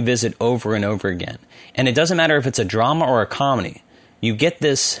to revisit over and over again. And it doesn't matter if it's a drama or a comedy. You get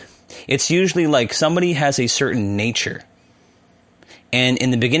this... It's usually like somebody has a certain nature. And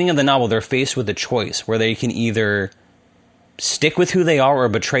in the beginning of the novel, they're faced with a choice where they can either stick with who they are or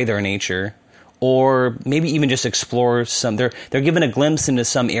betray their nature, or maybe even just explore some... They're given a glimpse into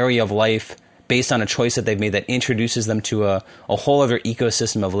some area of life based on a choice that they've made that introduces them to a whole other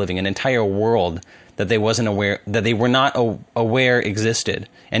ecosystem of living, an entire world that they were not aware existed,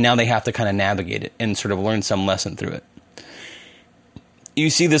 and now they have to kind of navigate it and sort of learn some lesson through it. You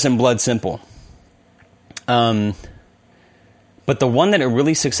see this in Blood Simple. But the one that it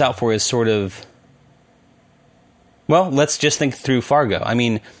really sticks out for is sort of... Well, let's just think through Fargo. I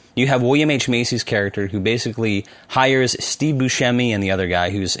mean, you have William H. Macy's character who basically hires Steve Buscemi and the other guy,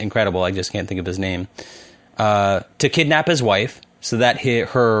 who's incredible, I just can't think of his name, to kidnap his wife so that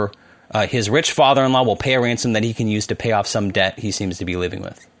his rich father-in-law will pay a ransom that he can use to pay off some debt he seems to be living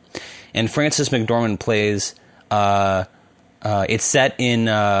with. And Frances McDormand plays... it's set in...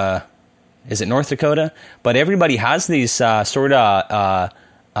 is it North Dakota? But everybody has these sort of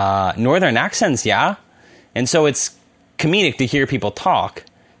northern accents, yeah? And so it's comedic to hear people talk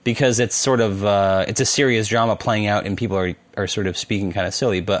because it's sort of... it's a serious drama playing out and people are sort of speaking kind of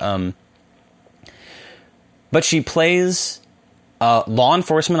silly. But she plays a law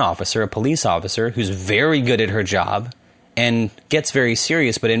enforcement officer, a police officer, who's very good at her job and gets very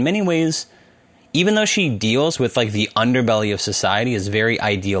serious. But in many ways, even though she deals with like the underbelly of society, is very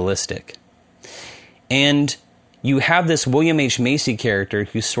idealistic. And you have this William H. Macy character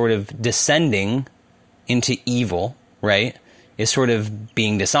who's sort of descending into evil, right? Is sort of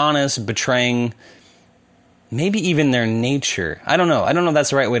being dishonest, betraying maybe even their nature. I don't know if that's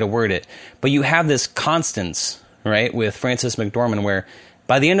the right way to word it. But you have this constance, right, with Frances McDormand, where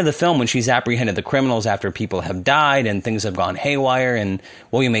by the end of the film, when she's apprehended the criminals after people have died and things have gone haywire and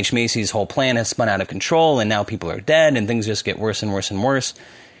William H. Macy's whole plan has spun out of control and now people are dead and things just get worse and worse and worse.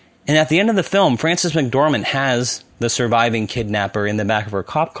 And at the end of the film, Frances McDormand has the surviving kidnapper in the back of her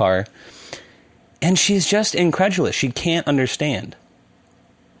cop car, and she's just incredulous. She can't understand.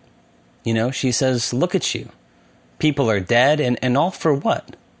 You know, she says, look at you. People are dead, and all for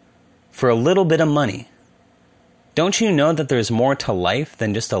what? For a little bit of money. Don't you know that there's more to life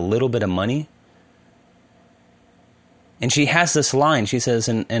than just a little bit of money? And she has this line. She says,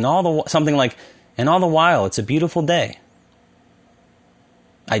 something like, and all the while, it's a beautiful day.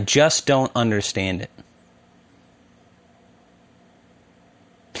 I just don't understand it.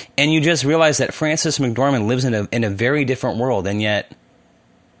 And you just realize that Frances McDormand lives in a very different world, and yet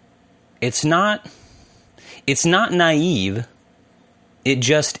it's not naive. It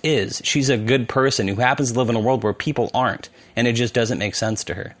just is. She's a good person who happens to live in a world where people aren't, and it just doesn't make sense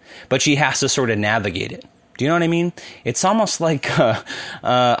to her. But she has to sort of navigate it. Do you know what I mean? It's almost like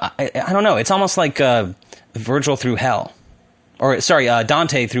I don't know. It's almost like Virgil through hell. Or, sorry,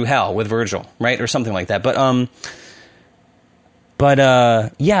 Dante through hell with Virgil, right? Or something like that. But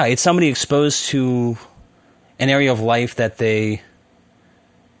yeah, it's somebody exposed to an area of life that they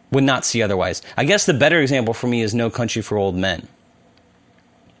would not see otherwise. I guess the better example for me is No Country for Old Men.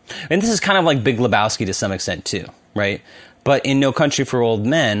 And this is kind of like Big Lebowski to some extent, too, right? But in No Country for Old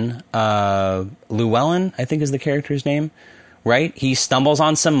Men, Llewellyn, I think is the character's name, right? He stumbles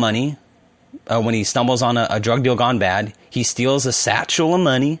on some money. When he stumbles on a drug deal gone bad, he steals a satchel of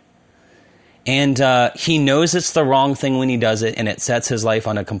money, and he knows it's the wrong thing when he does it, and it sets his life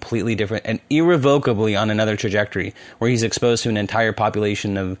on a completely different and irrevocably on another trajectory where he's exposed to an entire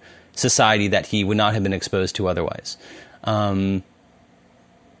population of society that he would not have been exposed to otherwise. And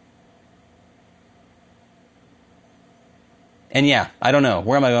yeah, I don't know.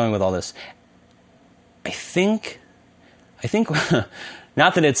 Where am I going with all this? I think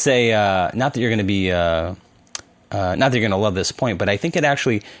not that it's not that you're going to be, not that you're going to love this point, but I think it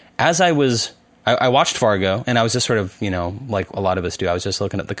actually, as I watched Fargo, and I was just sort of, like a lot of us do, I was just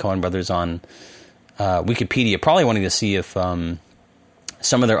looking at the Coen brothers on Wikipedia, probably wanting to see if some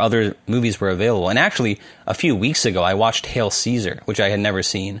of their other movies were available. And actually, a few weeks ago, I watched Hail Caesar, which I had never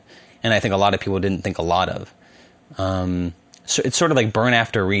seen, and I think a lot of people didn't think a lot of. So it's sort of like Burn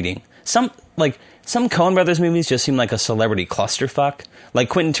After Reading, some Coen Brothers movies just seem like a celebrity clusterfuck. Like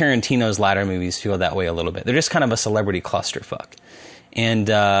Quentin Tarantino's latter movies feel that way a little bit. They're just kind of a celebrity clusterfuck. And,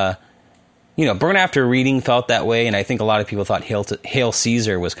 Burn After Reading felt that way, and I think a lot of people thought Hail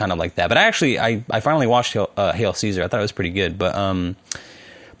Caesar was kind of like that. But I finally watched Hail Caesar. I thought it was pretty good. But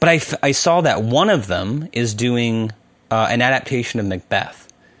I saw that one of them is doing an adaptation of Macbeth.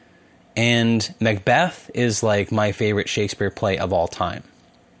 And Macbeth is like my favorite Shakespeare play of all time.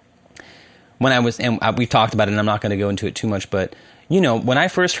 We talked about it, and I'm not going to go into it too much, but, when I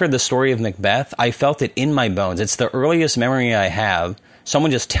first heard the story of Macbeth, I felt it in my bones. It's the earliest memory I have,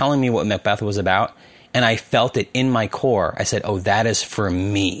 someone just telling me what Macbeth was about, and I felt it in my core. I said, oh, that is for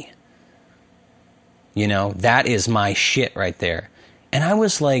me. That is my shit right there. And I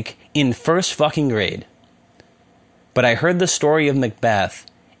was like in first fucking grade, but I heard the story of Macbeth,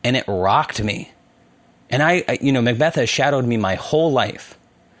 and it rocked me. And Macbeth has shadowed me my whole life.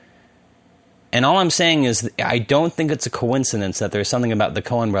 And all I'm saying is I don't think it's a coincidence that there's something about the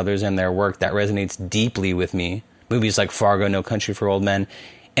Coen brothers and their work that resonates deeply with me. Movies like Fargo, No Country for Old Men.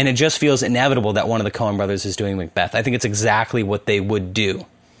 And it just feels inevitable that one of the Coen brothers is doing Macbeth. I think it's exactly what they would do.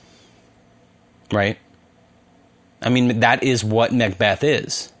 Right? I mean, that is what Macbeth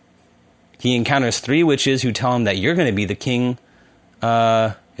is. He encounters 3 witches who tell him that you're going to be the king.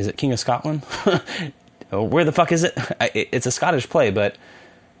 Is it King of Scotland? Where the fuck is it? It's a Scottish play, but...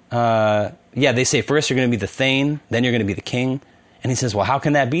 they say first you're going to be the Thane, then you're going to be the king. And he says, well, how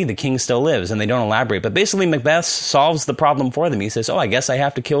can that be? The king still lives. And they don't elaborate. But basically, Macbeth solves the problem for them. He says, I guess I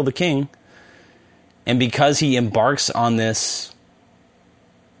have to kill the king. And because he embarks on this,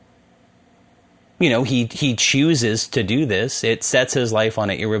 he chooses to do this, it sets his life on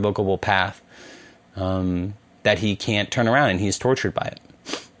an irrevocable path that he can't turn around, and he's tortured by it.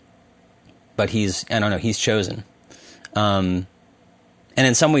 But he's chosen. And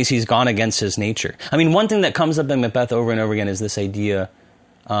in some ways, he's gone against his nature. I mean, one thing that comes up in Macbeth over and over again is this idea,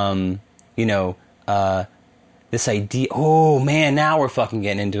 oh, man, now we're fucking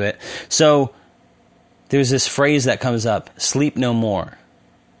getting into it. So there's this phrase that comes up, sleep no more,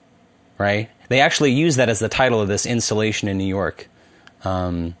 right? They actually use that as the title of this installation in New York.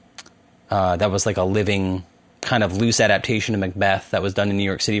 That was like a living kind of loose adaptation of Macbeth that was done in New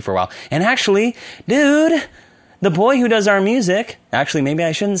York City for a while. And actually, dude... the boy who does our music, actually, maybe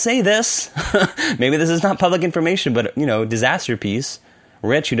I shouldn't say this. Maybe this is not public information, but, Disaster Piece,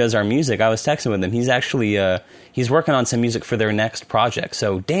 Rich, who does our music, I was texting with him. He's actually, he's working on some music for their next project.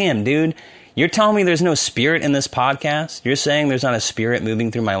 So, damn, dude, you're telling me there's no spirit in this podcast? You're saying there's not a spirit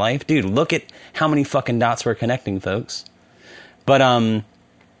moving through my life? Dude, look at how many fucking dots we're connecting, folks. But,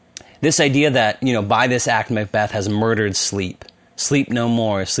 this idea that, by this act, Macbeth has murdered sleep. Sleep no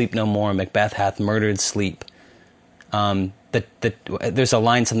more, Macbeth hath murdered sleep. There's a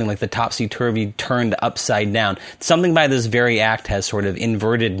line, something like the topsy-turvy turned upside down. Something by this very act has sort of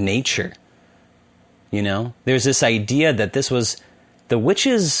inverted nature. There's this idea that this was, the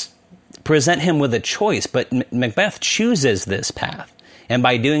witches present him with a choice, but Macbeth chooses this path. And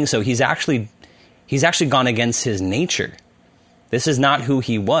by doing so, he's actually gone against his nature. This is not who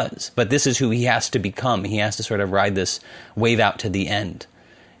he was, but this is who he has to become. He has to sort of ride this wave out to the end.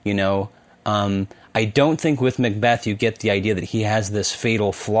 I don't think with Macbeth you get the idea that he has this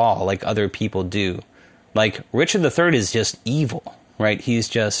fatal flaw like other people do. Like, Richard III is just evil, right?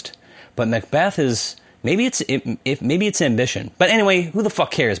 But Macbeth is, maybe it's ambition. But anyway, who the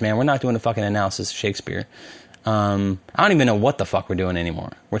fuck cares, man? We're not doing a fucking analysis of Shakespeare. I don't even know what the fuck we're doing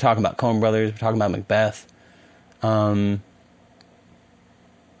anymore. We're talking about Coen Brothers, we're talking about Macbeth.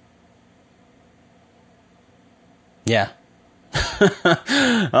 Yeah.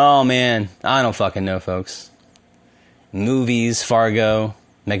 Oh, man. I don't fucking know, folks. Movies, Fargo,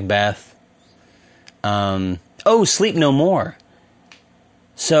 Macbeth. Sleep No More.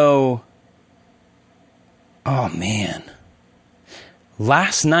 So, oh, man.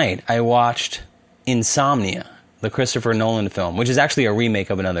 Last night, I watched Insomnia, the Christopher Nolan film, which is actually a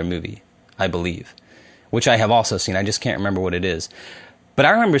remake of another movie, I believe, which I have also seen. I just can't remember what it is. But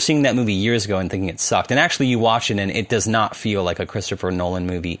I remember seeing that movie years ago and thinking it sucked. And actually, you watch it, and it does not feel like a Christopher Nolan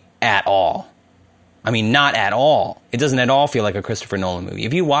movie at all. I mean, not at all. It doesn't at all feel like a Christopher Nolan movie.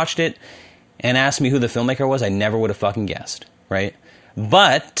 If you watched it and asked me who the filmmaker was, I never would have fucking guessed, right?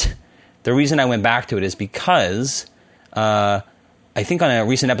 But the reason I went back to it is because I think on a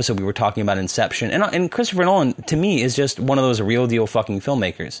recent episode we were talking about Inception. And Christopher Nolan, to me, is just one of those real-deal fucking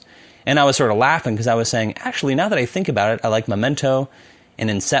filmmakers. And I was sort of laughing because I was saying, actually, now that I think about it, I like Memento and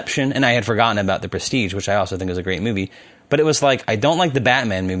Inception, and I had forgotten about The Prestige, which I also think is a great movie. But it was like, I don't like the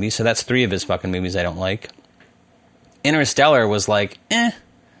Batman movies, so that's 3 of his fucking movies I don't like. Interstellar was like,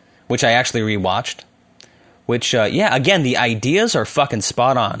 which I actually rewatched. Which, again, the ideas are fucking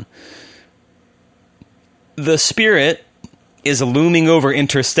spot on. The spirit is looming over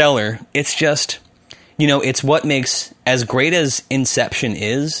Interstellar. It's just, it's what makes, as great as Inception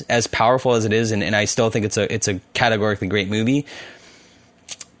is, as powerful as it is, and I still think it's a categorically great movie.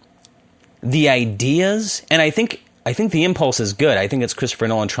 The ideas, and I think the impulse is good. I think it's Christopher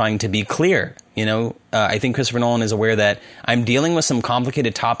Nolan trying to be clear. I think Christopher Nolan is aware that I'm dealing with some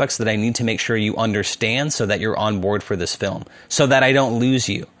complicated topics that I need to make sure you understand so that you're on board for this film, so that I don't lose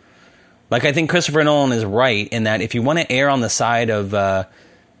you. Like, I think Christopher Nolan is right in that if you want to err on the side of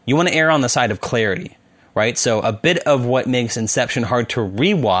clarity, right? So a bit of what makes Inception hard to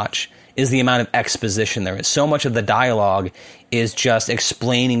rewatch is the amount of exposition there is. So much of the dialogue is just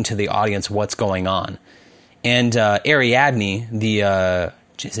explaining to the audience what's going on. And Ariadne,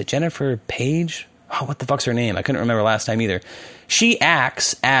 is it Jennifer Page? Oh, what the fuck's her name? I couldn't remember last time either. She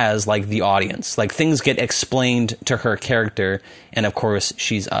acts as, like, the audience. Like, things get explained to her character, and of course,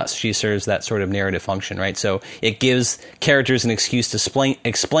 she's us. She serves that sort of narrative function, right? So it gives characters an excuse to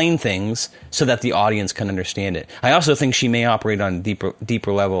explain things so that the audience can understand it. I also think she may operate on a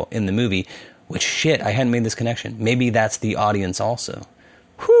deeper level in the movie, which, shit, I hadn't made this connection. Maybe that's the audience also.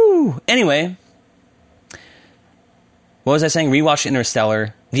 Whew! Anyway, what was I saying? Rewatched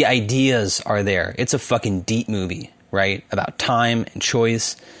Interstellar. The ideas are there. It's a fucking deep movie, right? About time and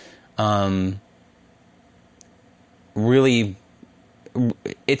choice. Really,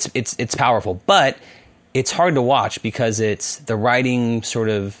 it's powerful, but it's hard to watch because the writing sort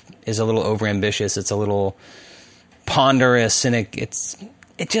of is a little overambitious. It's a little ponderous, and it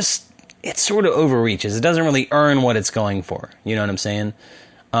sort of overreaches. It doesn't really earn what it's going for. You know what I'm saying?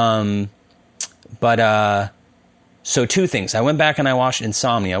 So two things. I went back and I watched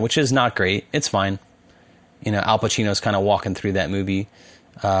Insomnia, which is not great. It's fine. Al Pacino's kind of walking through that movie.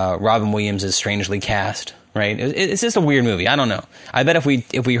 Robin Williams is strangely cast, right? It's just a weird movie. I don't know. I bet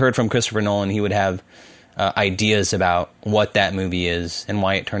if we heard from Christopher Nolan, he would have ideas about what that movie is and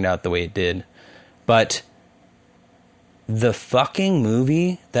why it turned out the way it did. But the fucking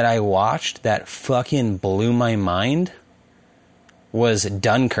movie that I watched that fucking blew my mind was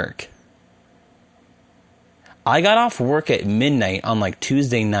Dunkirk. I got off work at midnight on, like,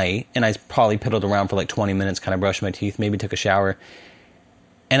 Tuesday night, and I probably piddled around for, like, 20 minutes, kind of brushed my teeth, maybe took a shower.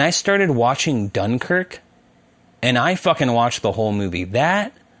 And I started watching Dunkirk, and I fucking watched the whole movie.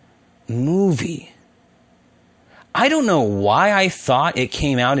 That movie, I don't know why I thought it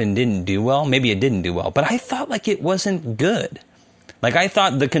came out and didn't do well. Maybe it didn't do well, but I thought, like, it wasn't good. Like, I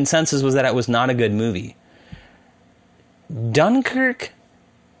thought the consensus was that it was not a good movie. Dunkirk...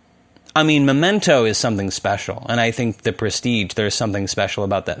 I mean, Memento is something special, and I think The Prestige, there's something special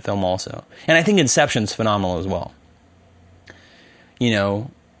about that film also. And I think Inception's phenomenal as well.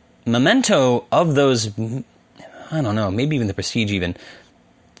 Memento, of those, I don't know, maybe even The Prestige even,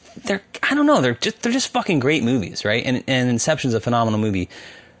 they're just fucking great movies, right? And Inception's a phenomenal movie.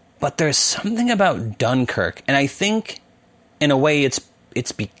 But there's something about Dunkirk, and I think, in a way, it's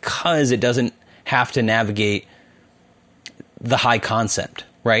because it doesn't have to navigate the high concept,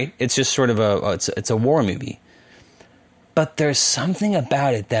 right? It's just sort of it's a war movie. But there's something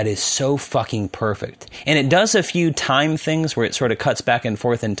about it that is so fucking perfect. And it does a few time things where it sort of cuts back and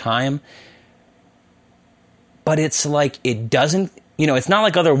forth in time. But it's like, it doesn't, it's not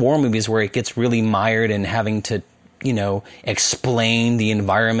like other war movies where it gets really mired in having to, explain the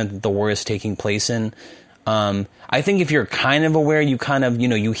environment that the war is taking place in. I think if you're kind of aware, you kind of,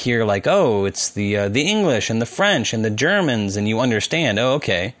 you hear like, oh, it's the English and the French and the Germans, and you understand, oh,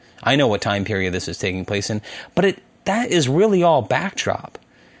 okay, I know what time period this is taking place in. But that is really all backdrop.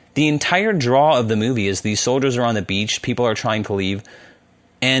 The entire draw of the movie is these soldiers are on the beach, people are trying to leave,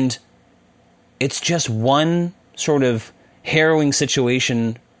 and it's just one sort of harrowing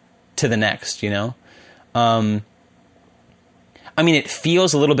situation to the next, I mean, it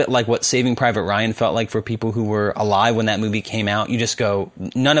feels a little bit like what Saving Private Ryan felt like for people who were alive when that movie came out. You just go,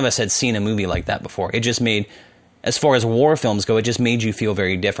 none of us had seen a movie like that before. It just made, as far as war films go, it just made you feel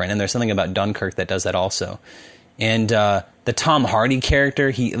very different. And there's something about Dunkirk that does that also. And the Tom Hardy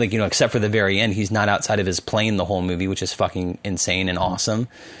character, he, except for the very end, he's not outside of his plane the whole movie, which is fucking insane and awesome.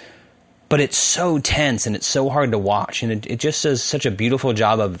 But it's so tense and it's so hard to watch. And it just does such a beautiful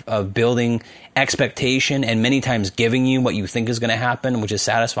job of building expectation and many times giving you what you think is going to happen, which is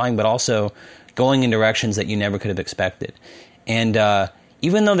satisfying, but also going in directions that you never could have expected. And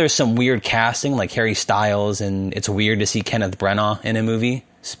even though there's some weird casting, like Harry Styles, and it's weird to see Kenneth Branagh in a movie,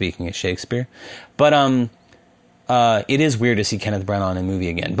 speaking of Shakespeare, but it is weird to see Kenneth Branagh in a movie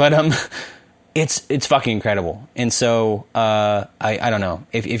again. But It's fucking incredible. And so, I don't know.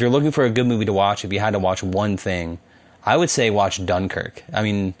 If you're looking for a good movie to watch, if you had to watch one thing, I would say watch Dunkirk. I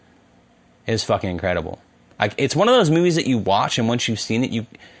mean, it's fucking incredible. It's one of those movies that you watch, and once you've seen it,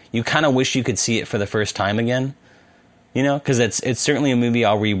 you kind of wish you could see it for the first time again. You know, because it's certainly a movie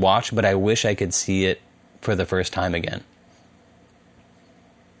I'll rewatch, but I wish I could see it for the first time again.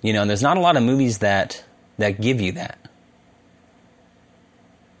 You know, and there's not a lot of movies that give you that.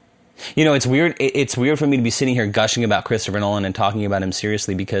 You know, it's weird. It's weird for me to be sitting here gushing about Christopher Nolan and talking about him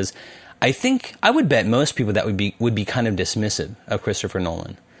seriously, because I think I would bet most people that would be kind of dismissive of Christopher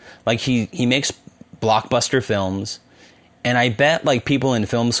Nolan. Like he makes blockbuster films, and I bet like people in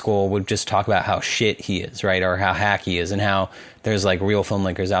film school would just talk about how shit he is, right, or how hack he is, and how there's like real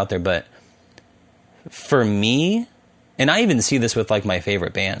filmmakers out there. But for me, and I even see this with like my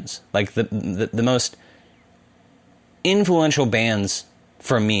favorite bands, like the most influential bands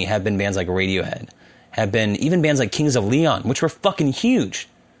for me have been bands like Radiohead, have been even bands like Kings of Leon, which were fucking huge.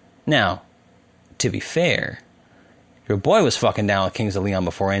 Now, to be fair, your boy was fucking down with Kings of Leon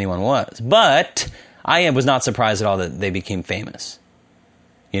before anyone was, but I was not surprised at all that they became famous.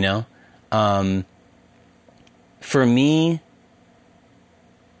 You know? For me,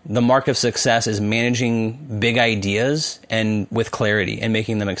 the mark of success is managing big ideas and with clarity and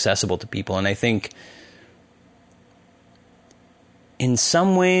making them accessible to people. And I think in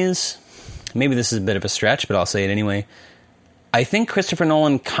some ways, maybe this is a bit of a stretch, but I'll say it anyway. I think Christopher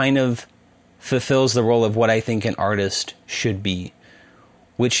Nolan kind of fulfills the role of what I think an artist should be,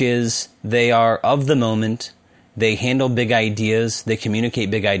 which is they are of the moment, they handle big ideas, they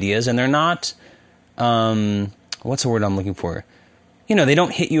communicate big ideas, and they're not, what's the word I'm looking for? You know, they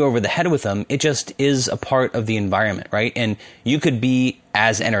don't hit you over the head with them. It just is a part of the environment, right? And you could be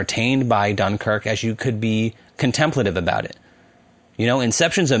as entertained by Dunkirk as you could be contemplative about it. You know,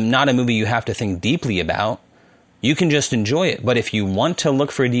 Inception's not a movie you have to think deeply about. You can just enjoy it. But if you want to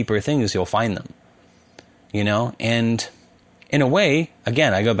look for deeper things, you'll find them. You know? And in a way,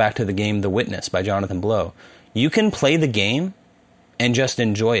 again, I go back to the game The Witness by Jonathan Blow. You can play the game and just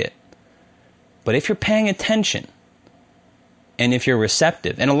enjoy it. But if you're paying attention, and if you're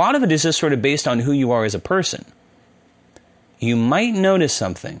receptive, and a lot of it is just sort of based on who you are as a person, you might notice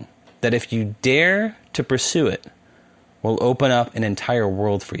something that if you dare to pursue it, will open up an entire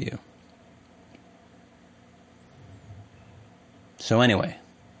world for you. So anyway,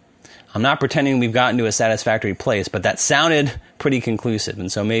 I'm not pretending we've gotten to a satisfactory place, but that sounded pretty conclusive,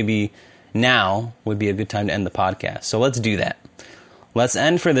 and so maybe now would be a good time to end the podcast. So let's do that. Let's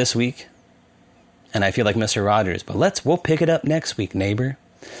end for this week, and I feel like Mr. Rogers, but we'll pick it up next week, neighbor.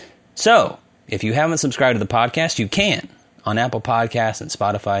 So, if you haven't subscribed to the podcast, you can on Apple Podcasts and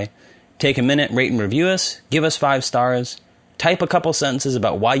Spotify. Take a minute, rate and review us, give us 5 stars, type a couple sentences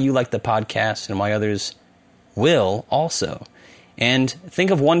about why you like the podcast and why others will also. And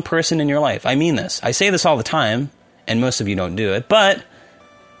think of one person in your life. I mean this. I say this all the time, and most of you don't do it, but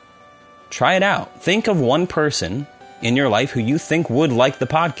try it out. Think of one person in your life who you think would like the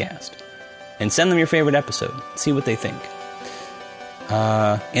podcast, and send them your favorite episode. See what they think.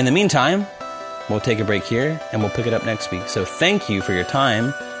 In the meantime, we'll take a break here, and we'll pick it up next week. So thank you for your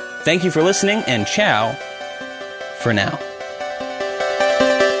time. Thank you for listening, and ciao for now.